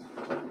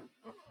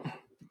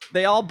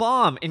they all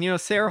bomb.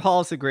 And Sarah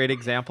Hall is a great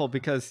example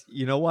because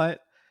you know what?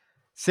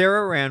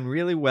 Sarah ran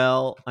really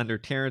well under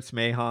Terrence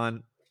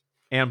Mahon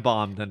and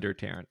bombed under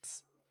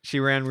Terrence. She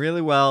ran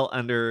really well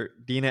under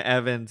Dina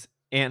Evans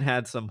and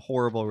had some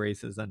horrible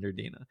races under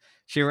Dina.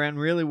 She ran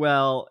really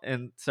well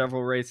in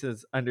several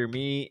races under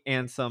me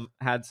and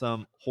had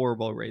some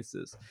horrible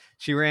races.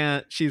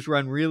 She's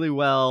run really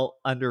well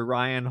under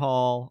Ryan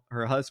Hall,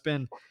 her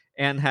husband,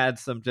 and had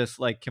some just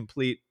like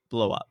complete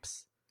blow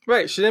ups.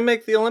 Right. She didn't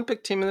make the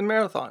Olympic team in the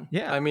marathon.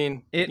 Yeah. I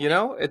mean,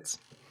 it's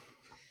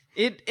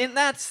and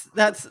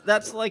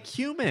that's like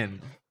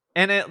human.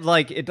 And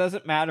it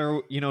doesn't matter,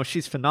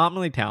 she's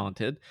phenomenally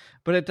talented,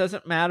 but it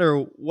doesn't matter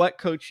what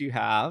coach you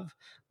have,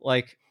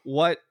 like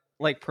what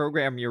like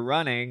program you're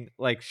running,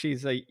 like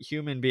she's a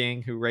human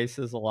being who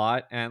races a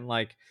lot and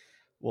like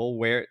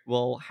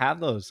will have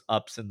those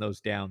ups and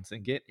those downs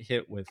and get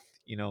hit with,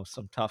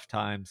 some tough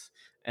times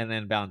and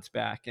then bounce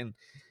back. And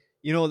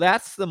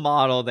that's the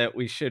model that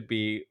we should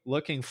be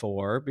looking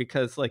for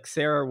because like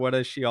Sarah, what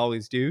does she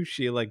always do?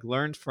 She like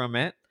learns from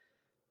it.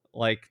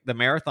 Like the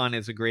marathon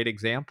is a great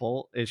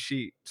example. Is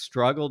she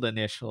struggled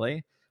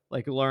initially,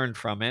 like learned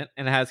from it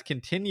and has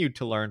continued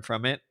to learn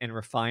from it and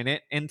refine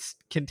it and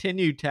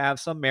continued to have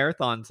some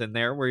marathons in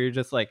there where you're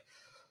just like,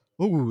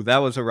 ooh, that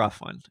was a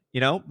rough one,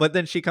 but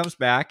then she comes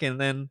back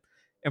and then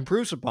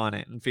improves upon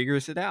it and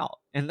figures it out.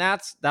 And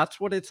that's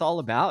what it's all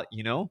about.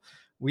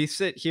 We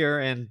sit here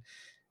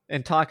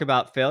and talk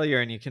about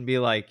failure and you can be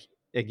like,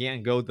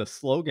 again, go the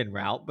slogan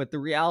route, but the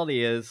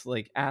reality is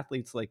like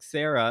athletes like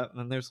Sarah,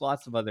 and there's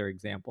lots of other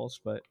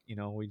examples, but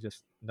we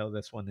just know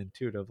this one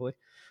intuitively.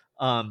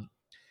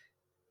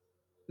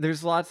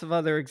 There's lots of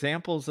other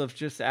examples of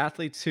just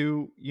athletes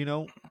who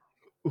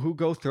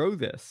go through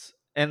this,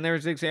 and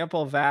there's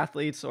example of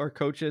athletes or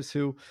coaches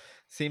who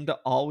seem to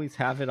always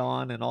have it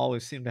on and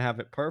always seem to have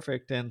it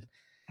perfect, and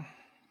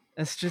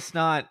it's just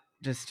not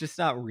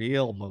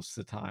real most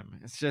of the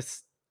time.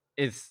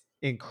 It's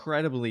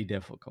incredibly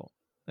difficult.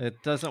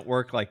 It doesn't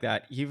work like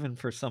that, even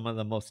for some of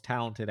the most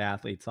talented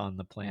athletes on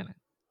the planet.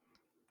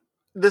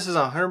 This is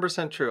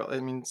 100% true. I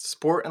mean,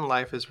 sport and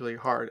life is really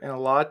hard. And a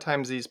lot of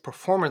times these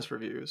performance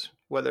reviews,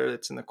 whether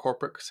it's in the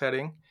corporate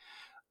setting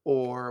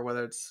or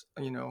whether it's,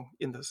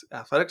 in this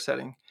athletic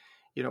setting,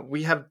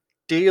 we have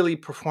daily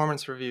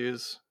performance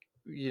reviews,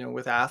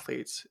 with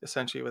athletes,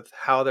 essentially with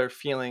how they're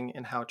feeling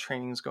and how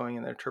training is going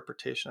and their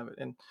interpretation of it.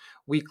 And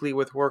weekly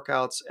with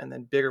workouts and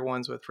then bigger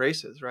ones with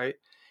races, right?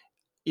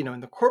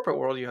 In the corporate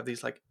world, you have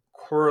these like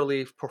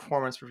quarterly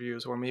performance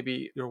reviews or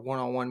maybe your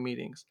one-on-one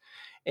meetings.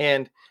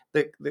 And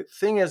the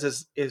thing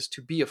is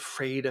to be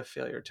afraid of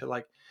failure, to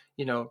like,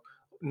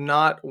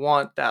 not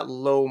want that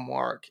low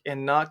mark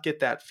and not get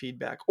that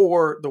feedback.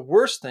 Or the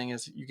worst thing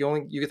is you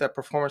get that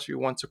performance review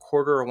once a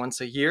quarter or once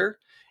a year.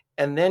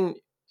 And then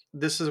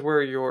this is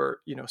where your,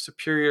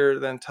 superior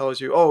then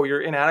tells you, oh,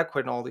 you're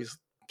inadequate in all these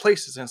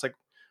places. And it's like,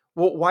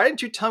 well, why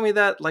didn't you tell me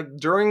that like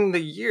during the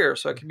year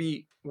so I could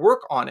be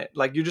work on it?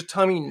 Like, you just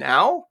tell me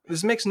now?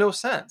 This makes no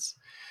sense.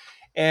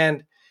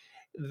 And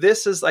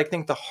this is, I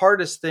think, the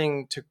hardest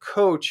thing to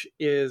coach.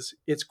 Is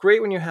it's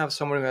great when you have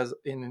someone who has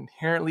an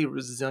inherently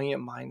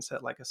resilient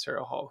mindset like a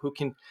Sarah Hall, who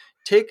can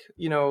take,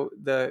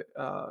 their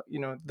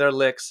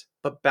licks,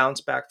 but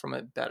bounce back from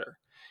it better.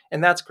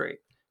 And that's great.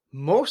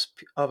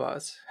 Most of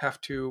us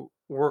have to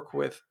work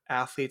with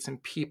athletes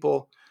and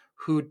people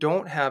who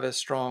don't have as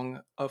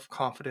strong of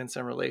confidence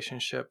and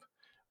relationship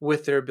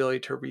with their ability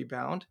to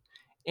rebound,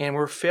 and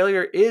where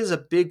failure is a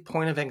big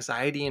point of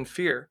anxiety and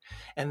fear.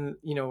 And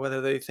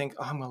whether they think,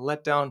 oh, I'm going to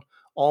let down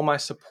all my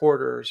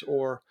supporters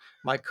or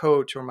my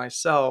coach or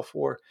myself,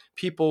 or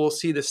people will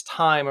see this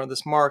time or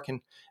this mark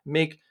and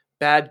make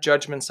bad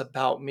judgments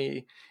about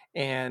me,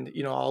 and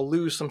I'll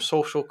lose some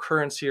social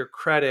currency or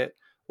credit,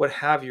 what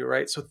have you,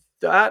 right? So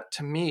that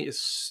to me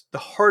is the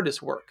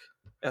hardest work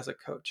as a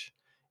coach,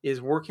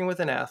 is working with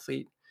an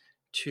athlete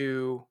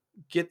to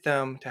get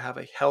them to have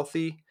a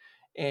healthy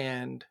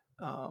and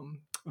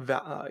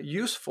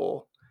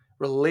useful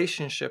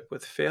relationship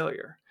with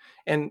failure.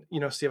 And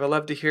Steve, I'd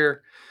love to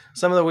hear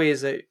some of the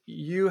ways that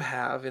you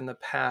have in the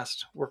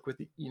past worked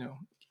with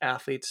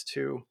athletes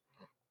to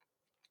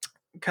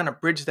kind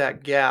of bridge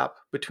that gap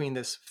between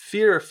this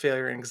fear of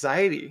failure,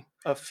 anxiety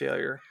of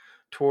failure,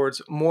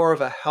 towards more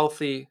of a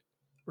healthy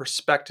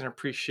respect and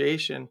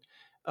appreciation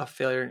of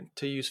failure,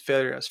 to use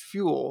failure as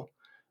fuel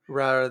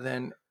rather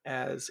than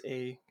as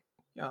a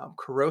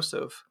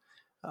corrosive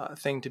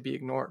thing to be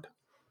ignored.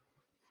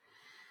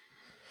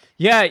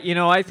 Yeah,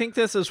 I think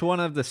this is one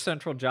of the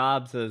central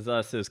jobs as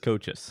us as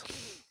coaches.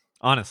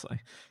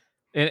 Honestly,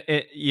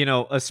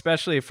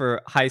 especially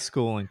for high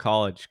school and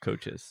college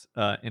coaches,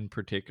 in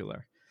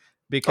particular,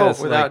 Oh,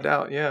 because without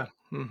doubt, yeah.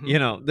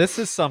 Mm-hmm. this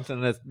is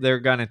something that they're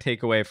gonna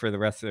take away for the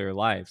rest of their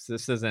lives.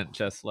 This isn't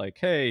just like,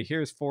 hey,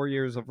 here's 4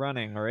 years of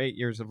running or 8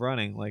 years of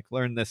running. Like,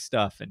 learn this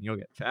stuff and you'll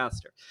get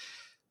faster.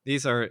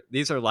 These are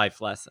life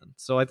lessons.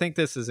 So I think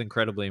this is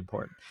incredibly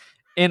important.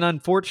 And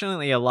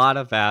unfortunately, a lot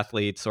of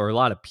athletes or a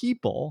lot of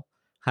people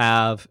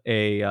have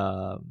a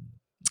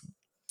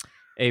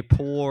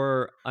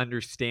poor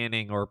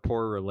understanding or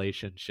poor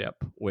relationship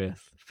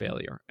with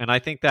failure. And I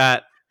think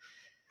that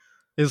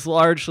is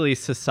largely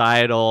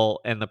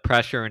societal and the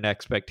pressure and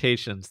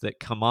expectations that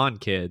come on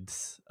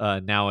kids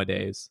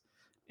nowadays,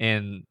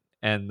 and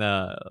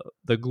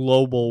the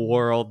global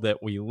world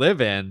that we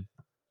live in,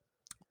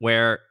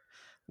 where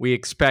we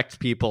expect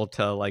people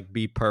to like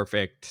be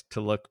perfect,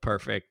 to look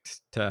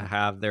perfect, to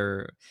have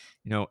their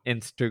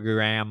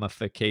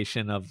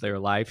Instagramification of their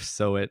life,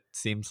 so it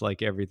seems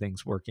like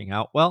everything's working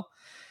out well.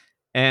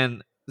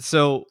 And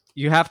so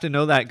you have to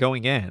know that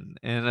going in,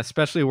 and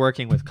especially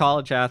working with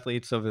college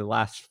athletes over the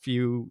last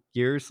few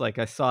years, like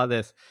I saw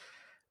this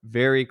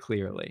very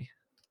clearly.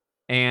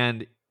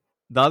 And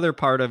the other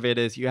part of it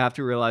is you have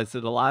to realize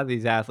that a lot of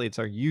these athletes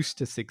are used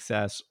to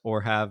success,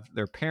 or have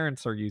their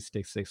parents are used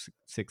to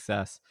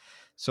success.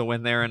 So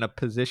when they're in a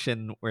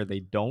position where they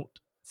don't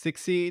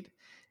succeed,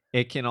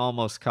 it can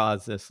almost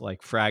cause this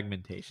like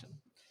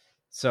fragmentation.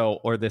 So,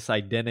 or this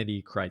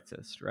identity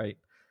crisis, right?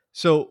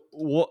 So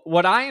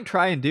what I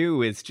try and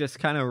do is just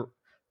kind of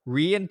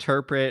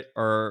reinterpret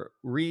or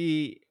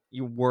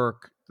rework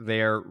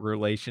their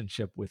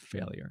relationship with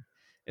failure.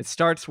 It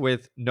starts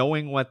with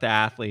knowing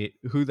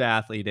who the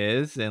athlete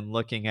is, and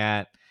looking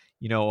at,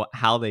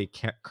 how they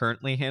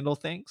currently handle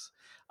things.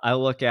 I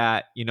look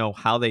at,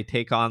 how they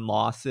take on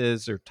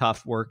losses or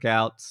tough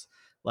workouts.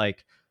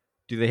 Like,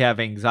 do they have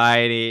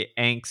anxiety,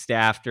 angst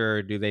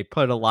after? Do they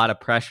put a lot of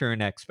pressure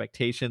and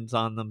expectations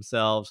on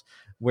themselves?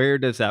 Where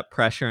does that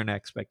pressure and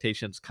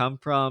expectations come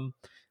from?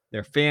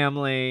 Their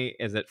family?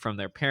 Is it from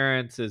their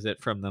parents? Is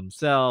it from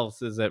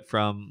themselves? Is it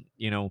from,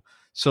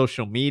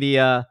 social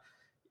media?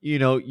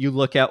 You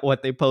look at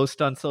what they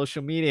post on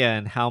social media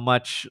and how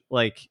much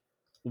like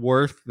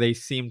worth they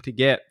seem to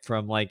get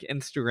from like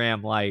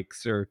Instagram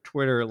likes or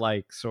Twitter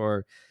likes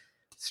or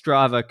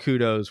Strava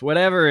kudos,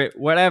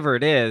 whatever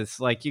it is.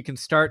 Like, you can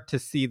start to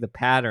see the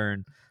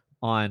pattern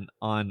on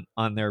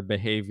their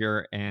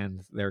behavior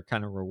and their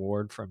kind of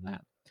reward from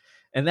that.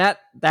 And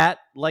that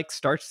like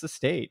starts the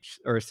stage,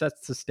 or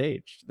sets the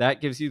stage.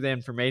 That gives you the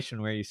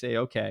information where you say,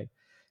 okay,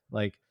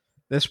 like,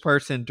 this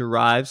person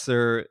derives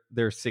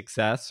their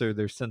success or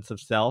their sense of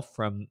self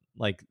from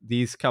like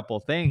these couple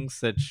things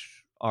that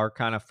are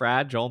kind of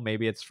fragile.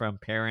 Maybe it's from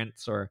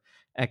parents or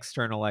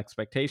external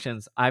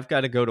expectations. I've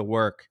got to go to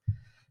work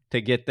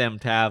to get them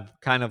to have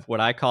kind of what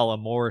I call a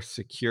more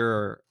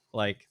secure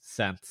like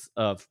sense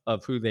of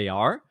who they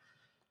are,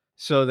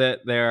 so that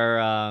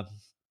they're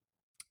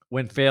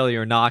when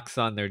failure knocks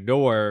on their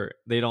door,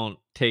 they don't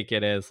take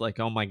it as like,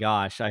 oh my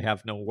gosh, I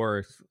have no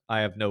worth, I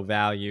have no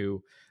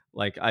value,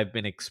 like I've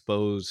been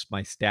exposed,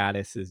 my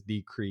status is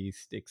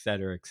decreased, et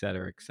cetera, et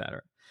cetera, et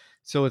cetera.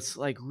 So it's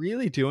like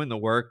really doing the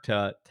work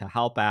to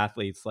help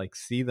athletes like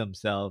see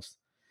themselves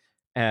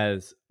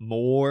as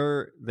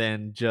more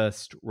than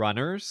just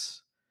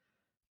runners,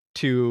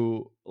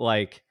 to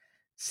like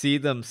see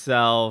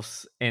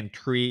themselves and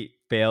treat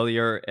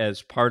failure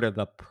as part of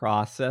the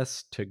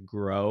process to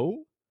grow.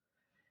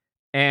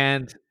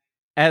 And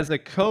as a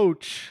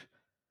coach,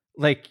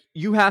 like,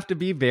 you have to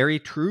be very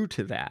true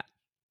to that.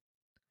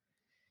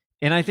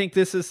 And I think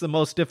this is the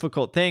most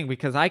difficult thing,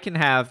 because I can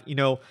have,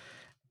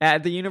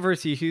 at the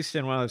University of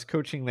Houston, when I was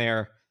coaching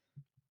there,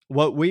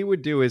 what we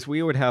would do is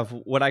we would have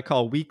what I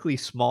call weekly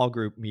small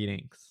group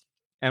meetings.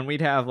 And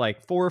we'd have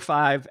like 4 or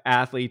 5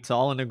 athletes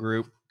all in a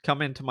group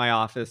come into my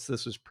office.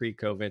 This was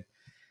pre-COVID.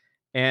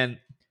 And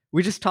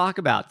we just talk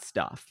about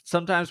stuff.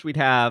 Sometimes we'd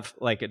have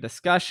like a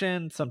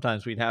discussion,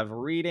 sometimes we'd have a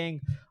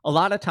reading. A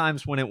lot of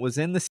times when it was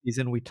in the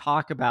season, we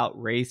talk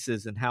about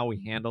races and how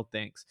we handle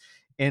things.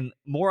 And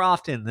more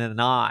often than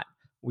not,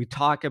 we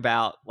talk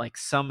about like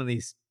some of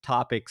these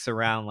topics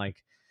around like,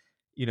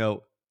 you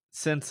know,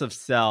 sense of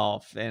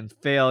self and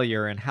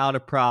failure and how to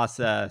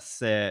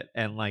process it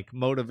and like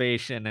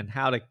motivation and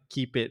how to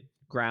keep it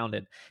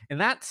grounded.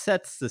 And that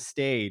sets the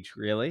stage,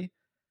 really,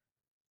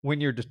 when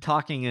you're just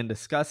talking and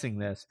discussing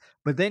this.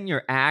 But then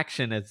your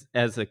action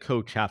as a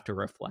coach have to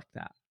reflect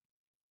that.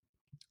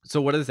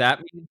 So what does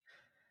that mean?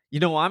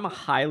 I'm a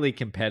highly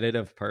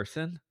competitive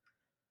person,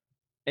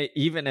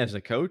 even as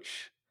a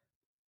coach,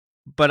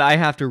 but I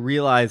have to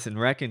realize and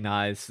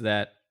recognize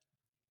that,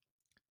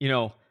 you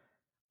know,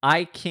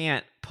 I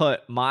can't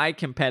put my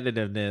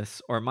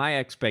competitiveness or my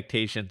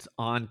expectations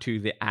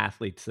onto the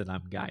athletes that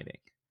I'm guiding.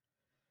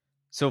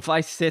 So if I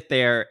sit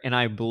there and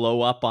I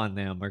blow up on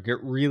them or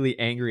get really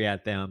angry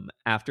at them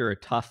after a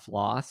tough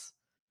loss,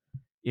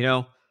 you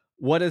know,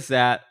 what does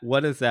that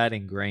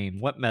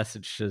ingrain? What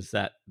message does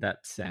that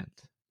send?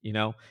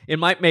 It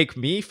might make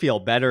me feel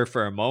better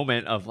for a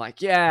moment of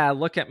like, yeah,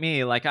 look at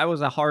me, like I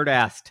was a hard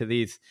ass to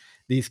these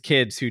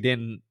kids who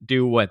didn't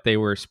do what they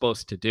were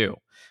supposed to do,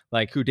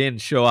 like who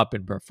didn't show up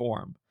and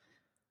perform.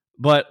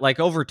 But like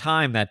over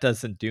time, that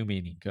doesn't do me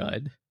any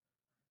good,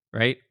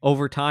 right?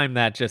 Over time,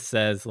 that just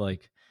says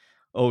like,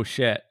 oh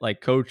shit,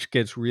 like coach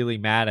gets really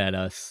mad at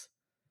us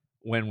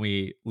when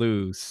we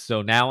lose.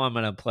 So now I'm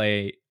going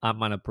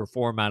to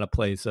perform out of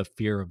place of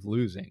fear of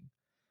losing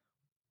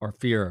or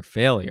fear of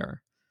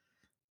failure.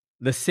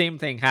 The same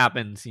thing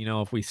happens,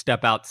 if we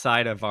step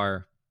outside of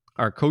our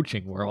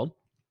coaching world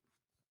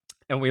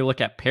and we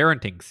look at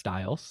parenting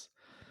styles.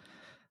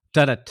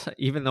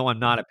 Even though I'm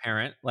not a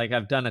parent, like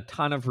I've done a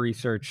ton of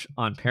research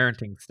on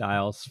parenting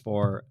styles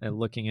for and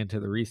looking into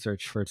the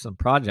research for some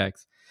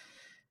projects.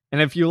 And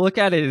if you look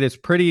at it,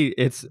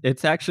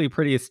 it's actually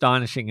pretty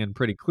astonishing and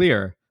pretty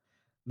clear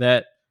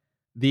that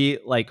the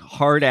like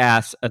hard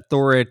ass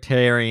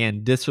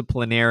authoritarian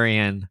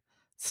disciplinarian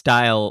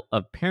style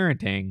of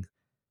parenting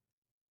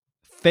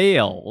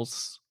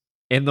fails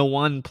in the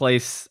one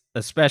place,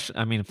 especially,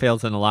 I mean, it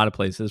fails in a lot of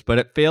places, but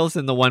it fails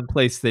in the one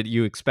place that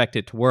you expect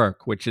it to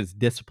work, which is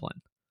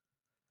discipline.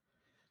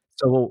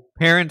 So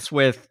parents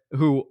with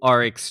who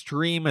are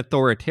extreme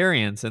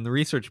authoritarians, and the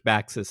research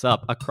backs this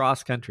up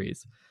across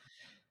countries,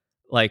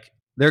 like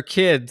their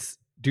kids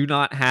do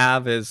not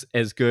have as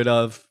good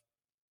of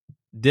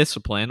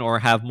discipline or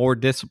have more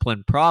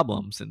discipline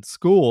problems in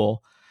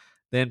school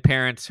than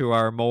parents who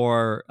are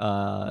more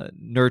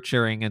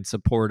nurturing and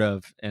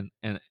supportive and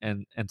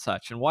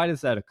such. And why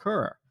does that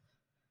occur?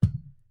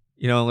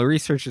 The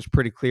research is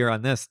pretty clear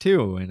on this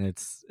too, and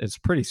it's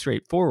pretty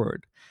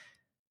straightforward.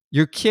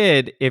 Your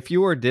kid, if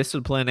you are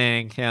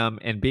disciplining him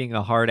and being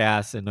a hard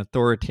ass and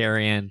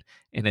authoritarian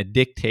and a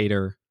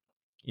dictator,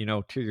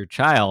 to your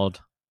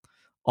child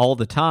all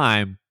the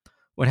time,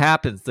 what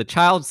happens? The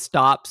child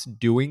stops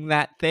doing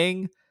that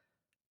thing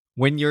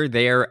when you're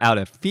there out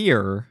of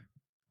fear,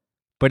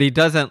 but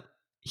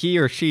he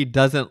or she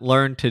doesn't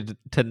learn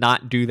to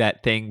not do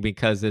that thing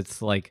because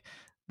it's like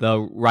the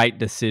right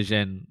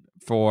decision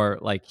for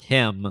like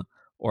him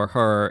or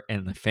her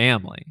and the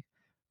family,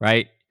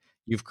 right?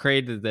 You've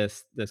created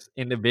this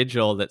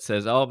individual that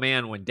says, "Oh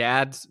man, when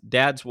dad's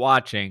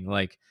watching,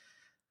 like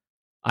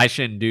I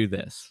shouldn't do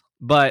this."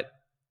 But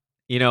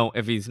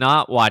if he's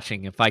not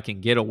watching, if I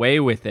can get away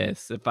with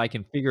this, if I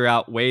can figure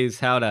out ways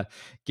how to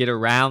get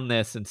around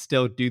this and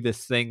still do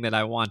this thing that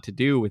I want to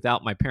do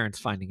without my parents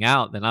finding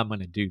out, then I'm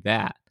going to do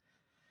that.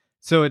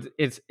 So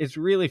it's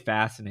really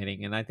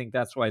fascinating, and I think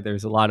that's why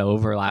there's a lot of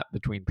overlap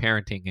between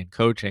parenting and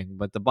coaching.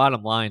 But the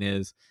bottom line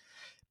is,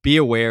 be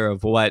aware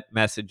of what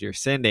message you're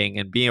sending,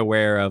 and be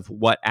aware of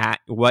what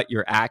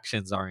your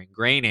actions are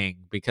ingraining.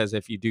 Because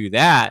if you do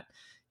that,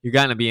 you're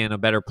going to be in a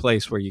better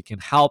place where you can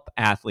help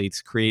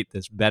athletes create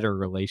this better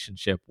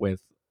relationship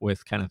with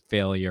kind of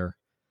failure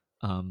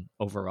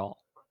overall.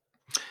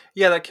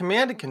 Yeah, that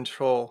command and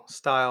control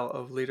style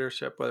of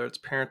leadership, whether it's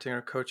parenting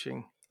or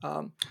coaching,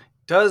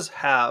 does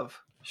have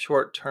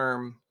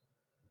short-term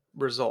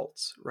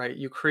results, right?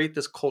 You create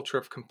this culture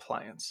of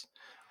compliance,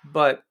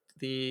 but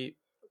the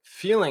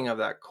feeling of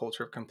that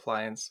culture of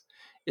compliance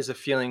is a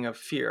feeling of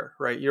fear,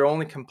 right? You're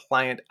only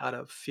compliant out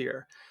of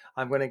fear.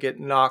 I'm going to get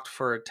knocked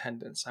for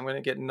attendance. I'm going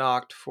to get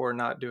knocked for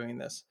not doing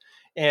this.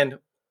 And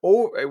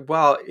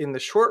while in the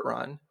short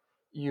run,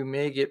 you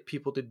may get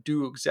people to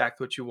do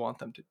exactly what you want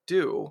them to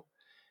do,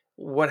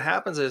 what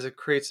happens is it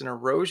creates an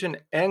erosion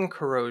and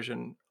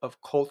corrosion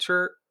of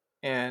culture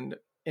and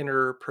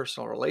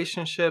interpersonal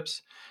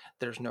relationships.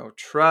 There's no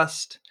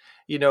trust,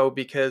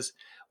 because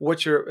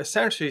what you're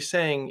essentially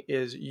saying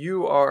is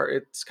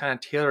it's kind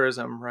of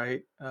Taylorism,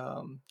 right?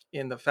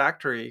 In the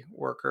factory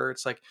worker,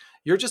 it's like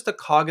you're just a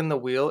cog in the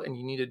wheel and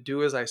you need to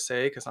do as I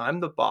say because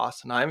I'm the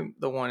boss and I'm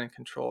the one in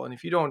control. And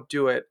if you don't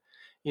do it,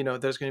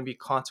 there's going to be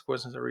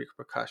consequences or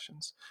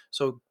repercussions.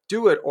 So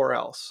do it or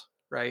else,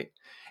 right?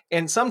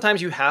 And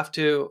sometimes you have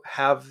to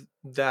have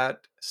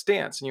that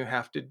stance and you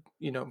have to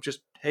just,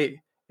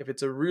 hey, if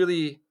it's a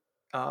really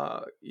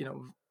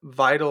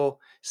vital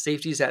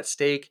safety's at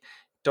stake,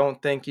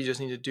 don't think you just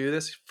need to do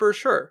this. For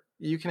sure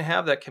you can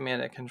have that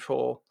command and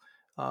control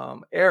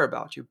air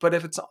about you, but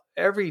if it's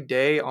every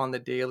day on the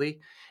daily,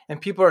 and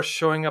people are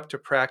showing up to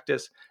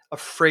practice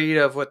afraid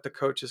of what the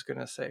coach is going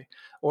to say,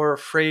 or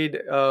afraid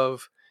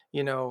of,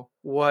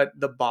 what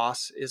the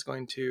boss is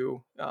going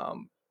to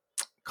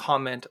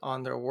comment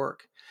on their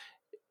work.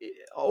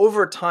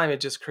 Over time,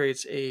 it just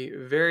creates a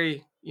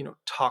very,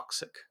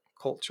 toxic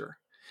culture.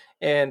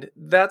 And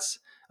that's,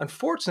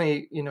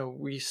 unfortunately,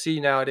 we see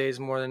nowadays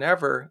more than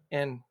ever,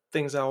 and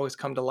things that always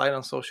come to light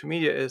on social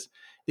media is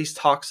these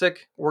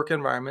toxic work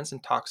environments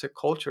and toxic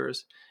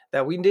cultures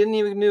that we didn't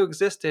even knew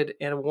existed.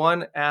 And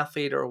one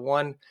athlete or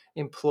one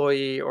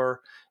employee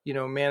or,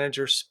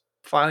 manager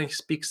finally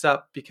speaks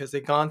up because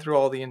they've gone through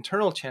all the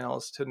internal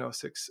channels to no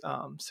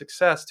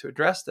success to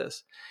address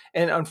this.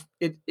 And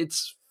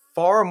it's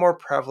far more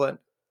prevalent,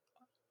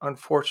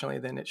 unfortunately,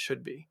 than it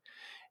should be.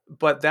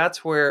 But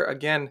that's where,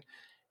 again,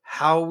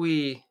 how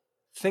we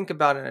think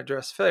about and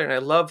address failure. And I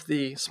love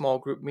the small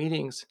group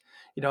meetings.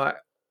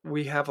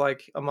 We have,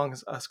 like, among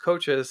us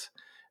coaches,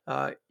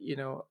 in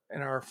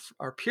our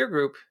peer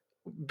group,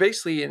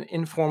 basically an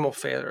informal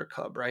failure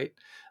club, right?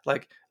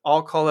 Like,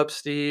 I'll call up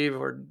Steve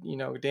or,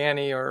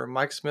 Danny or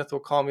Mike Smith will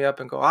call me up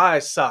and go, I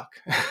suck.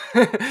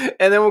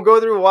 And then we'll go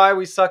through why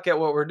we suck at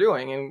what we're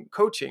doing and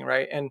coaching,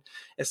 right? And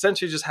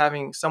essentially just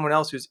having someone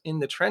else who's in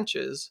the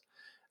trenches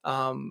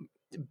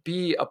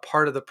be a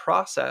part of the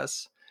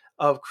process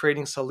of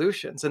creating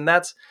solutions. And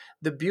that's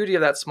the beauty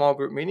of that small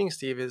group meeting,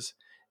 Steve, is,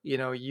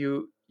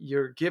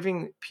 you're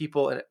giving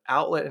people an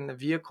outlet and a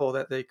vehicle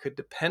that they could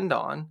depend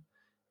on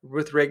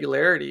with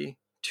regularity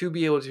to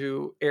be able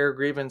to air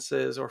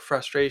grievances or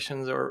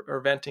frustrations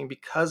or venting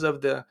because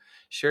of the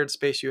shared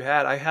space you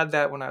had. I had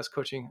that when I was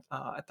coaching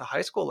at the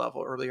high school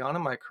level early on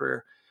in my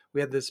career.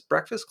 We had this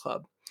breakfast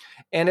club,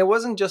 and it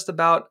wasn't just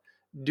about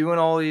doing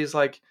all these,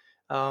 like,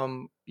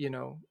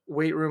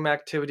 weight room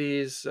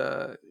activities,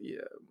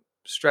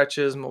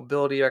 stretches,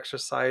 mobility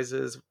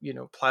exercises,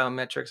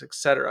 plyometrics,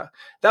 etc.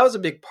 That was a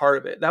big part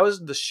of it. That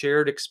was the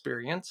shared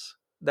experience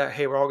that,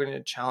 hey, we're all going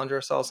to challenge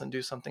ourselves and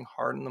do something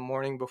hard in the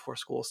morning before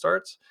school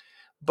starts.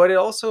 But it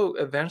also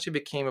eventually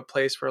became a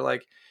place where,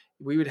 like,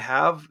 we would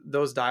have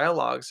those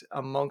dialogues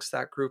amongst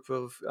that group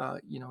of,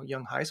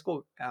 young high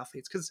school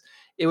athletes, because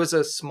it was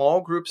a small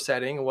group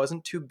setting. It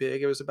wasn't too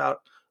big. It was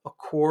about a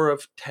core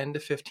of 10 to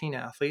 15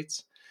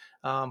 athletes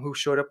who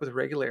showed up with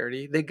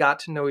regularity. They got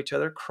to know each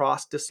other,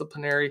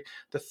 cross-disciplinary,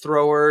 the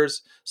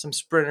throwers, some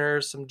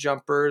sprinters, some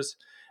jumpers,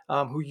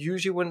 who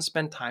usually wouldn't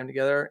spend time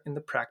together in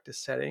the practice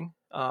setting,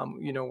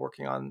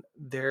 working on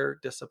their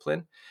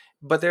discipline.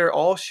 But they're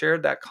all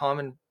shared that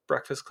common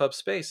breakfast club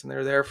space, and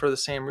they're there for the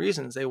same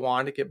reasons. They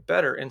wanted to get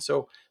better. And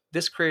so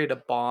this created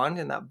a bond,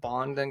 and that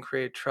bond then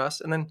created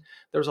trust. And then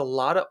there was a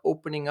lot of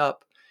opening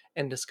up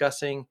and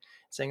discussing,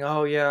 saying,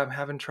 oh yeah, I'm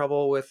having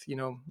trouble with,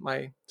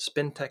 my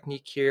spin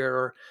technique here,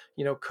 or,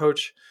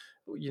 coach,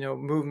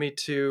 move me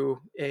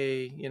to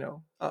a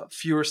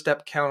fewer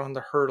step count on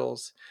the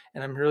hurdles,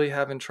 and I'm really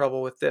having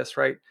trouble with this,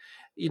 right?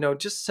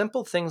 Just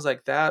simple things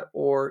like that.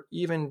 Or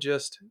even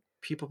just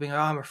people being, oh,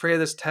 I'm afraid of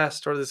this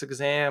test or this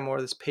exam or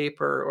this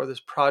paper or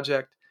this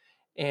project.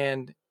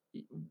 And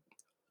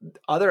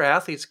other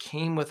athletes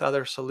came with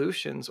other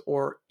solutions,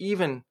 or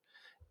even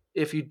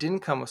if you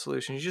didn't come with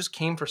solutions, you just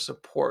came for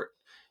support.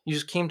 You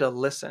just came to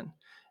listen.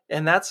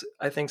 And that's,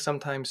 I think,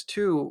 sometimes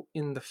too,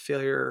 in the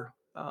failure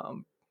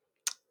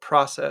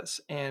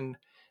process and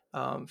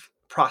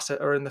process,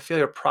 or in the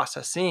failure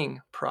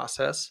processing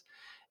process,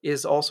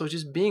 is also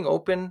just being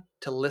open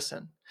to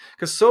listen.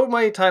 Because so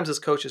many times as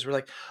coaches, we're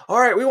like, all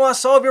right, we want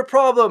to solve your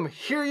problem.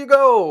 Here you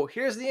go.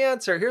 Here's the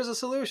answer. Here's a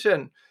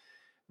solution.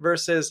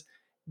 Versus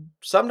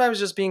sometimes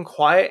just being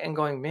quiet and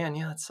going, man,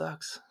 yeah, that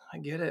sucks. I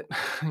get it.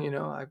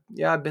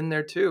 I've been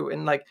there too.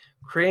 And, like,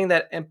 creating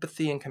that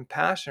empathy and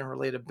compassion,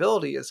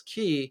 relatability is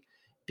key,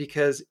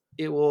 because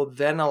it will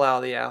then allow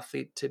the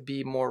athlete to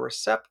be more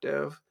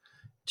receptive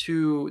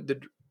to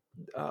the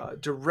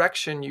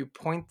direction you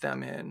point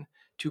them in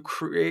to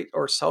create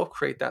or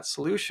self-create that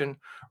solution,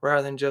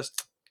 rather than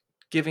just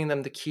giving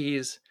them the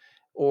keys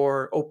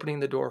or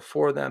opening the door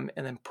for them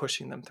and then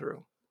pushing them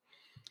through.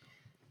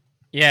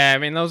 Yeah, I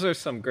mean, those are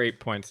some great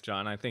points,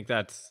 John. I think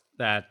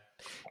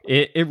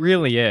it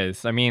really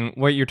is. I mean,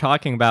 what you're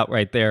talking about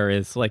right there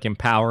is, like,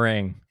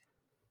 empowering,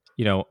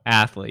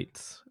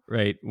 athletes,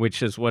 right?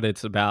 Which is what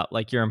it's about.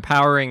 Like, you're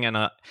empowering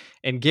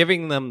and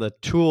giving them the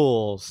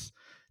tools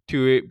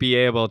to be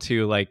able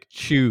to, like,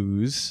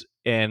 choose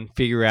and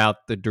figure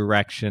out the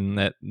direction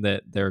that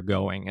they're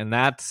going. And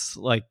that's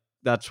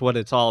what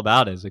it's all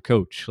about as a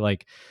coach.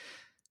 Like,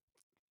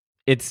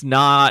 it's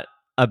not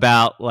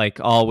about, like,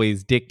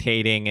 always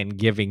dictating and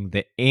giving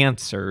the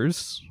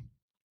answers.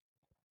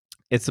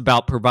 It's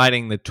about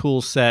providing the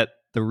tool set,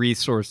 the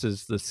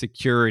resources, the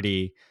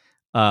security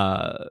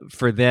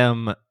for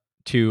them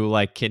to,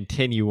 like,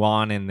 continue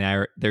on in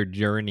their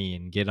journey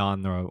and get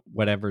on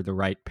whatever the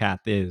right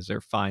path is, or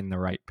find the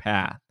right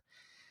path.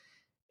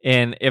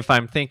 And if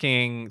I'm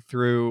thinking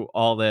through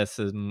all this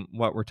and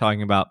what we're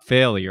talking about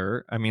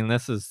failure, I mean,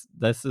 this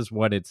is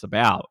what it's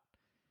about.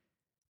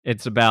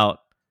 It's about,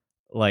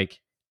 like,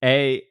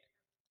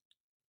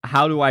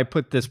 how do I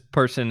put this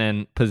person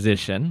in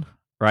position,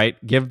 right?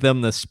 Give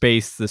them the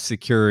space, the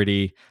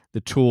security,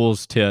 the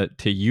tools to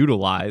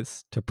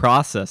utilize, to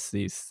process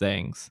these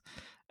things.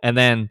 And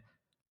then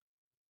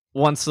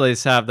once they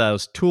have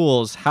those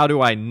tools, how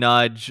do I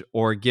nudge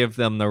or give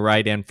them the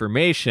right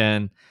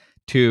information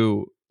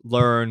to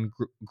learn,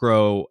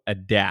 grow,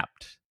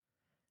 adapt?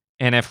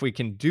 And if we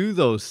can do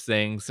those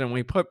things, then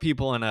we put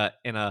people in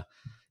a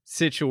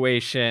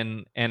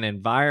situation and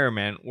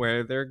environment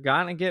where they're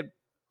gonna get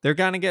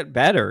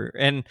better,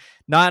 and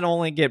not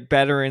only get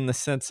better in the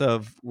sense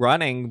of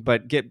running,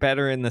 but get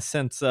better in the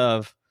sense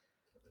of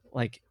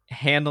like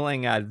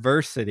handling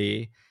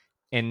adversity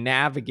and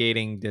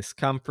navigating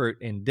discomfort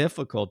and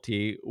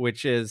difficulty,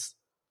 which is,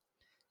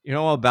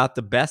 about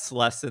the best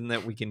lesson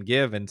that we can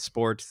give in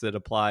sports that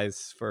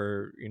applies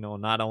for,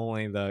 not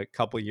only the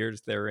couple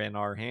years they're in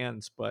our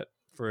hands, but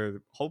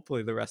for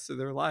hopefully the rest of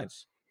their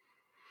lives.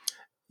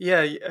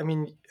 Yeah, I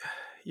mean,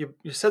 you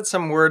said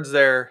some words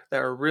there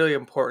that are really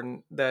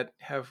important that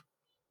have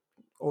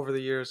over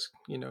the years,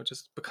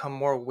 just become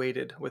more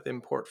weighted with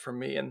import for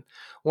me. And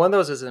one of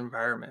those is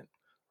environment,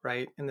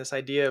 right? And this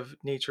idea of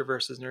nature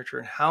versus nurture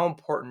and how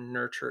important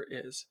nurture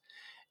is.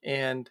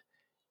 And,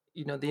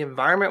 the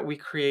environment we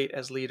create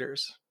as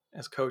leaders,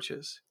 as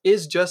coaches,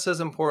 is just as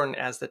important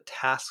as the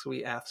tasks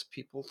we ask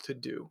people to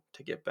do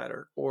to get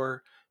better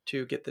or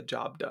to get the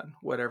job done,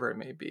 whatever it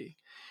may be.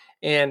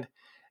 And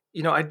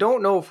I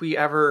don't know if we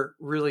ever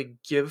really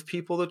give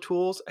people the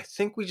tools. I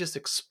think we just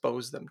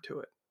expose them to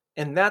it.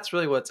 And that's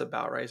really what it's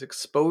about, right? Is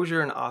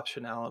exposure and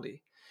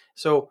optionality.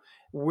 So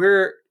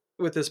we're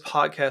with this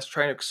podcast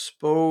trying to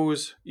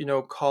expose,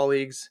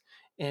 colleagues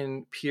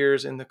and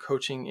peers in the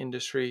coaching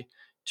industry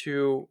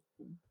to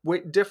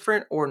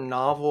different or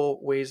novel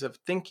ways of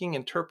thinking,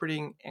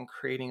 interpreting, and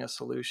creating a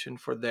solution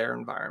for their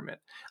environment.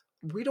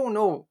 We don't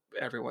know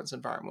everyone's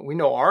environment. We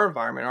know our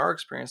environment, our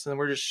experience, and then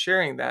we're just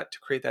sharing that to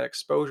create that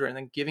exposure and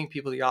then giving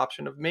people the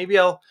option of maybe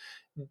I'll,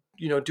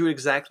 do it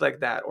exactly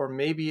like that, or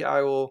maybe I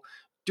will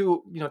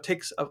do,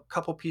 take a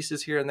couple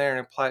pieces here and there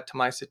and apply it to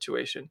my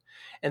situation.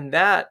 And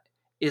that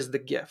is the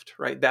gift,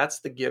 right?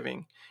 That's the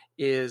giving.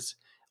 Is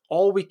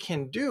all we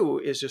can do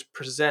is just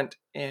present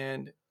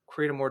and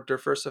create a more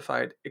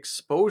diversified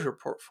exposure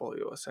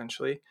portfolio,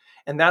 essentially.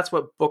 And that's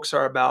what books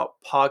are about,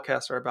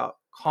 podcasts are about,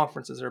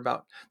 conferences are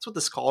about. That's what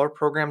the scholar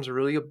programs are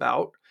really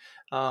about.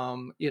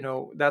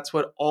 That's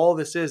what all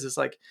this is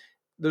like,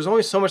 there's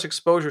only so much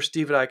exposure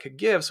Steve and I could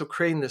give. So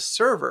creating this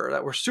server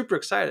that we're super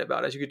excited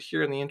about, as you could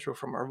hear in the intro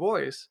from our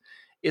voice,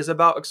 is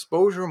about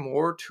exposure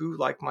more to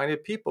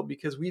like-minded people,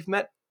 because we've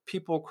met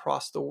people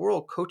across the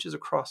world, coaches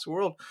across the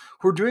world,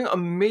 who are doing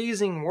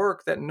amazing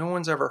work that no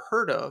one's ever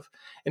heard of,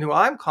 and who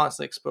I'm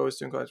constantly exposed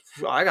to and going,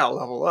 I got to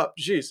level up.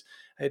 Jeez,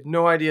 I had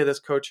no idea this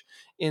coach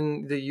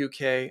in the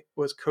UK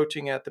was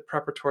coaching at the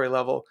preparatory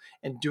level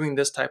and doing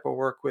this type of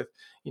work with,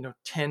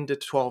 10 to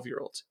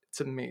 12-year-olds. It's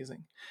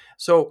amazing.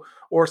 So,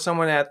 or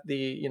someone at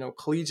the,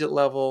 collegiate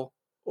level,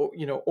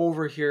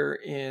 over here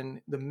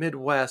in the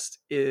Midwest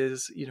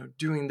is,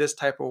 doing this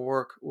type of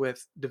work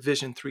with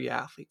Division III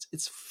athletes.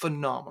 It's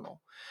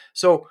phenomenal.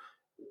 So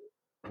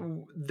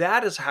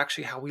that is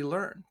actually how we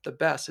learn the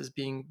best, is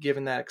being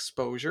given that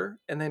exposure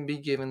and then be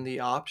given the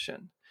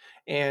option.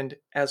 And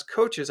as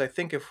coaches, I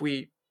think if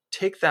we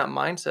take that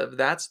mindset,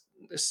 that's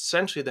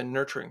essentially the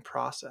nurturing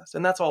process.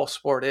 And that's all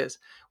sport is.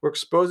 We're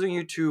exposing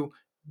you to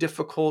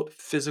difficult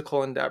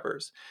physical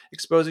endeavors,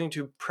 exposing you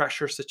to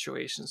pressure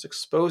situations,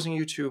 exposing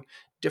you to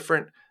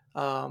different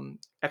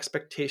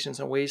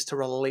expectations and ways to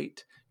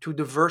relate to a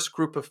diverse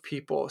group of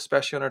people,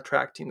 especially on our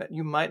track team, that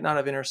you might not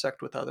have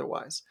intersect with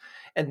otherwise.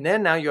 And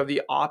then now you have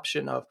the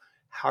option of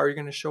how are you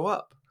going to show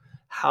up?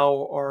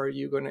 How are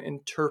you going to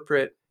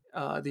interpret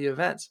the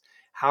events?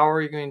 How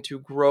are you going to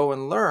grow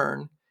and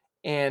learn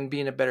and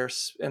be in a better,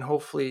 and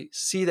hopefully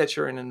see that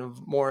you're in a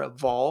more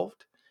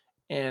evolved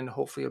and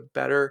hopefully a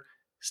better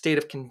state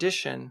of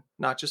condition,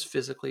 not just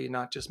physically,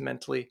 not just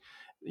mentally,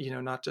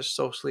 not just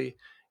socially,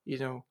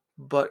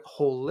 but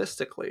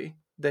holistically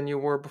than you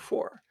were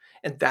before.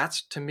 And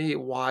that's, to me,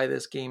 why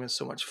this game is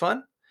so much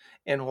fun,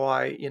 and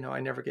why, I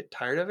never get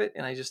tired of it.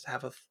 And I just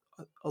have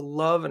a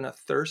love and a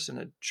thirst and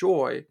a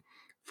joy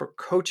for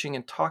coaching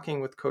and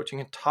talking with coaching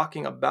and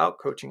talking about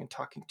coaching and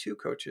talking to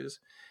coaches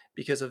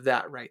because of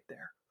that right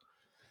there.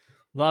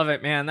 Love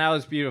it, man. That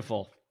was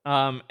beautiful.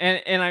 And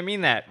I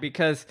mean that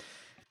because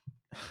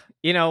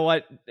you know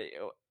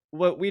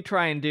what we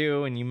try and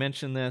do, and you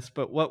mentioned this,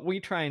 but what we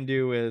try and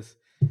do is,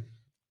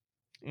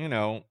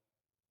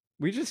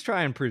 we just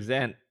try and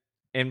present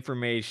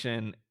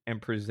information and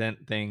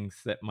present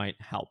things that might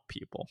help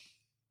people.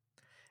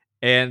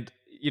 And,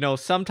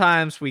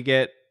 sometimes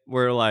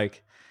we're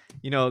like,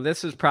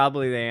 this is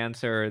probably the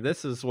answer.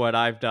 This is what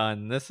I've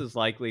done. This is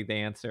likely the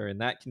answer.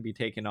 And that can be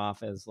taken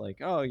off as like,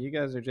 oh, you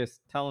guys are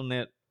just telling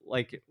it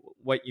like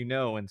what you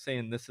know and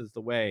saying this is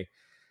the way.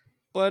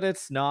 But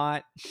it's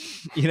not,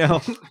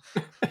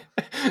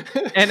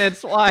 And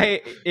it's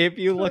why if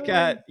you look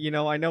at,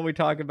 I know we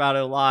talk about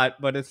it a lot,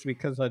 but it's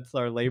because it's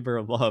our labor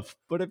of love.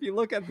 But if you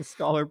look at the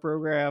scholar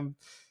program,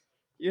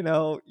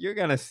 you're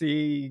going to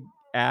see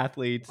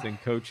athletes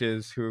and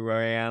coaches who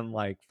ran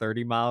like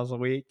 30 miles a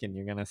week, and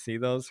you're going to see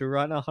those who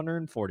run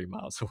 140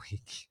 miles a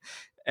week.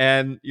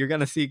 And you're going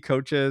to see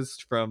coaches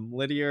from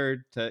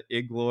Lydiard to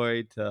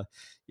Igloy to,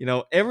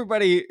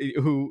 everybody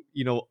who,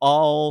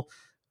 all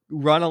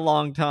run a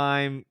long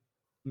time,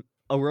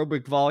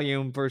 aerobic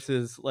volume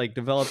versus like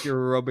develop your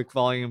aerobic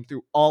volume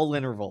through all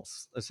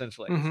intervals,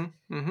 essentially.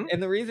 Mm-hmm. Mm-hmm.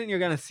 And the reason you're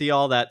going to see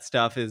all that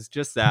stuff is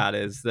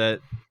that,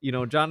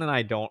 John and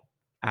I don't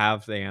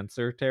have the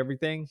answer to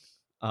everything,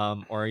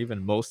 or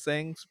even most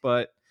things,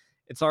 but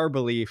it's our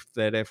belief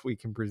that if we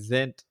can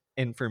present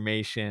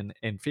information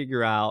and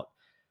figure out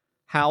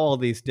how all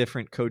these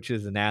different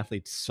coaches and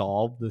athletes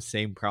solve the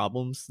same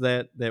problems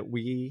that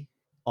we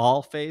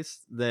all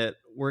face, that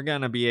we're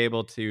going to be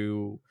able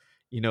to,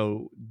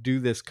 do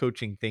this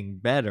coaching thing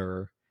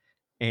better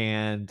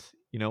and,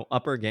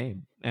 up our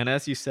game. And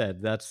as you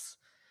said, that's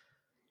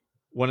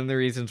one of the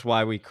reasons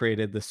why we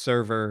created the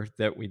server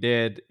that we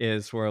did.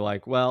 Is we're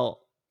like,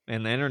 well,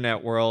 in the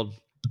internet world,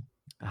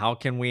 how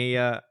can we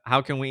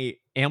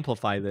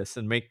amplify this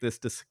and make this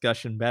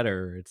discussion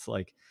better? It's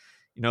like,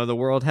 the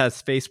world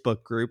has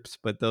Facebook groups,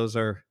 but those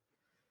are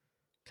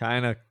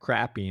kind of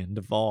crappy and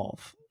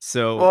devolve.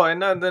 So, Well,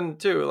 and then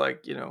too,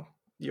 like,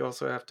 you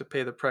also have to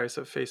pay the price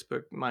of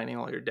Facebook mining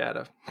all your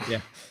data. yeah.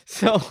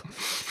 So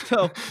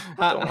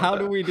how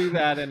do that. we do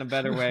that in a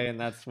better way? And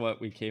that's what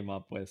we came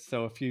up with.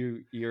 So if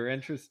you're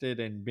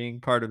interested in being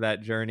part of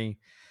that journey,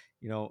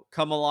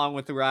 come along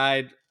with the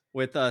ride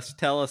with us.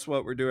 Tell us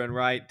what we're doing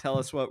right. Tell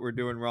us what we're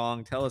doing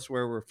wrong. Tell us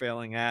where we're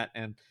failing at.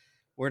 And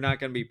we're not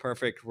going to be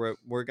perfect.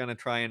 We're going to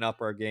try and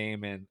up our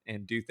game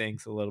and do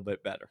things a little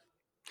bit better.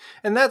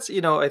 And that's,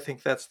 I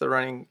think that's the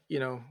running,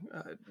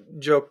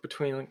 joke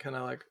between kind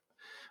of like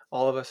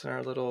all of us in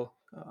our little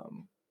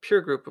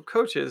peer group of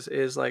coaches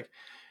is like,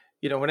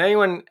 when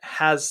anyone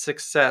has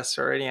success,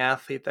 or any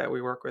athlete that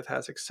we work with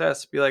has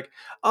success, be like,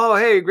 oh,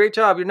 hey, great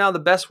job. You're now the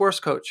best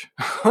worst coach.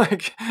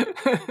 Like,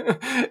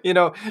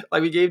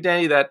 like we gave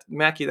Danny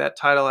Mackey that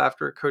title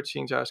after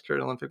coaching Josh Kerr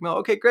at Olympic Mill.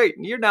 Okay, great.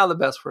 You're now the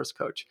best worst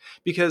coach.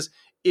 Because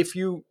if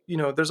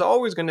there's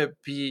always going to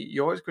be,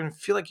 you're always going to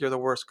feel like you're the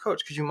worst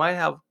coach, because you might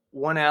have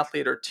one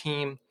athlete or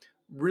team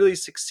really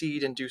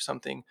succeed and do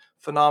something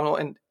phenomenal.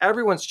 And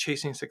everyone's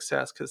chasing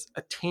success, because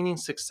attaining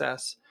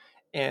success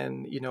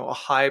and, a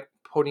high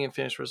podium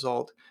finish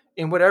result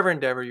in whatever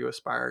endeavor you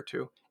aspire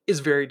to is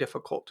very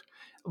difficult.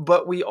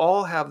 But we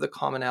all have the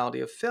commonality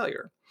of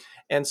failure.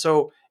 And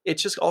so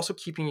it's just also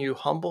keeping you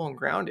humble and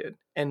grounded,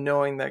 and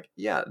knowing that,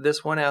 yeah,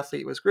 this one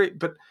athlete was great,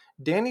 but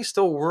Danny's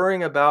still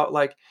worrying about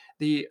like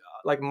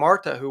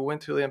Marta, who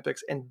went to the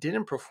Olympics and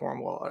didn't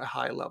perform well at a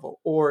high level,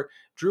 or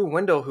Drew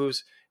Wendell,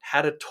 who's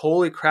had a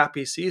totally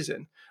crappy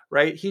season,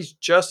 right? He's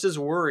just as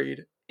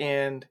worried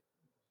and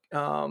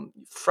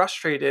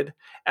frustrated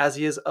as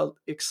he is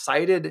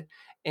excited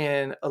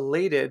and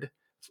elated,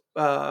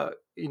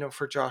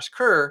 for Josh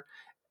Kerr,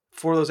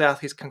 for those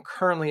athletes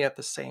concurrently at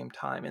the same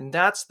time. And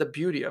that's the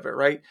beauty of it,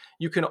 right?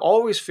 You can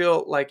always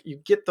feel like you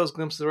get those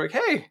glimpses like,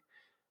 hey,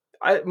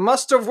 I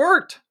must have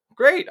worked.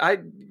 Great.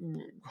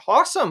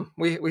 Awesome.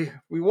 We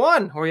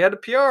won, or we had a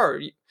PR.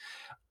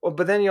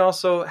 But then you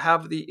also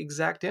have the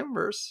exact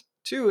inverse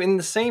too, in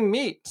the same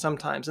meet,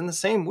 sometimes in the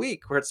same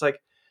week, where it's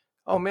like,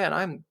 oh man,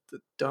 I'm the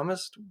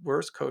dumbest,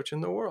 worst coach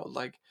in the world.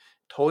 Like,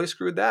 totally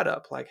screwed that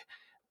up. Like,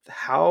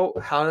 how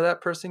did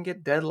that person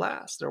get dead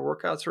last? Their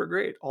workouts were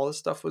great. All this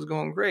stuff was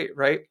going great,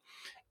 right?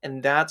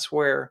 And that's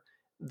where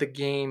the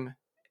game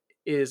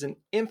is an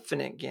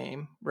infinite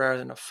game rather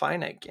than a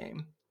finite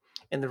game.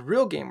 And the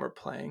real game we're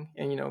playing,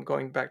 and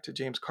going back to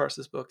James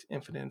Carson's book,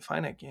 Infinite and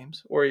Finite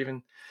Games, or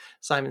even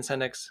Simon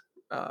Sinek's,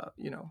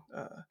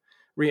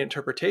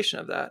 reinterpretation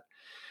of that,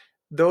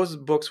 those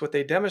books, what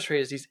they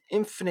demonstrate is these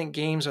infinite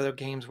games are the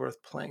games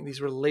worth playing.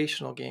 These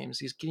relational games,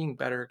 these getting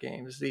better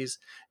games, these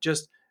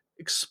just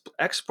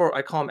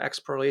I call them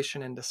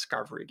exploration and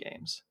discovery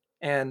games.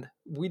 And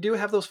we do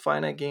have those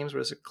finite games where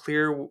there's a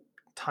clear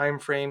time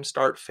frame,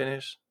 start,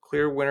 finish,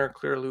 clear winner,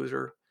 clear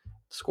loser,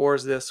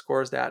 scores this,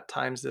 scores that,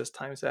 times this,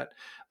 times that.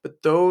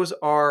 But those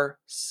are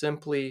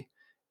simply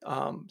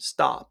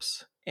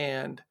stops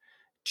and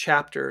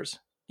chapters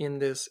in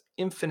this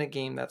infinite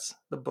game that's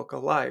the book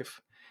of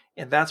life.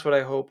 And that's what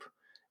I hope,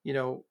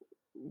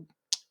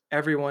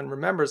 everyone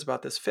remembers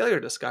about this failure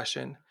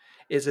discussion,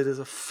 is it is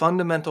a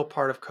fundamental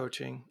part of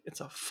coaching. It's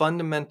a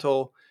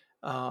fundamental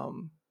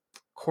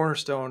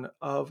cornerstone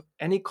of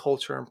any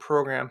culture and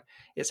program.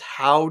 Is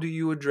how do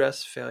you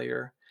address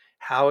failure?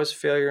 How is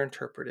failure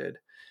interpreted?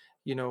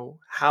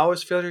 How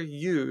is failure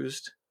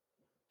used?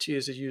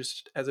 Is it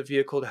used as a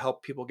vehicle to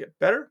help people get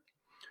better?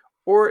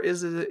 Or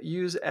is it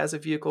used as a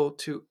vehicle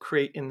to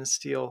create and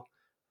instill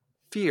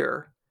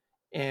fear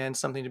and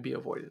something to be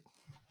avoided?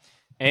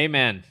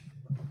 Amen.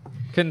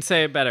 Couldn't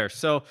say it better.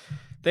 So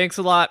thanks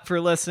a lot for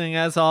listening.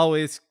 As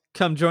always,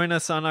 come join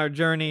us on our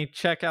journey.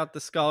 Check out the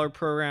Scholar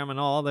Program and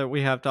all that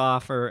we have to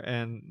offer.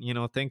 And,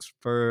 thanks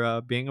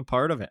for being a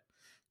part of it.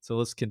 So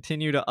let's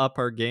continue to up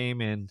our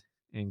game and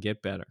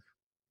get better.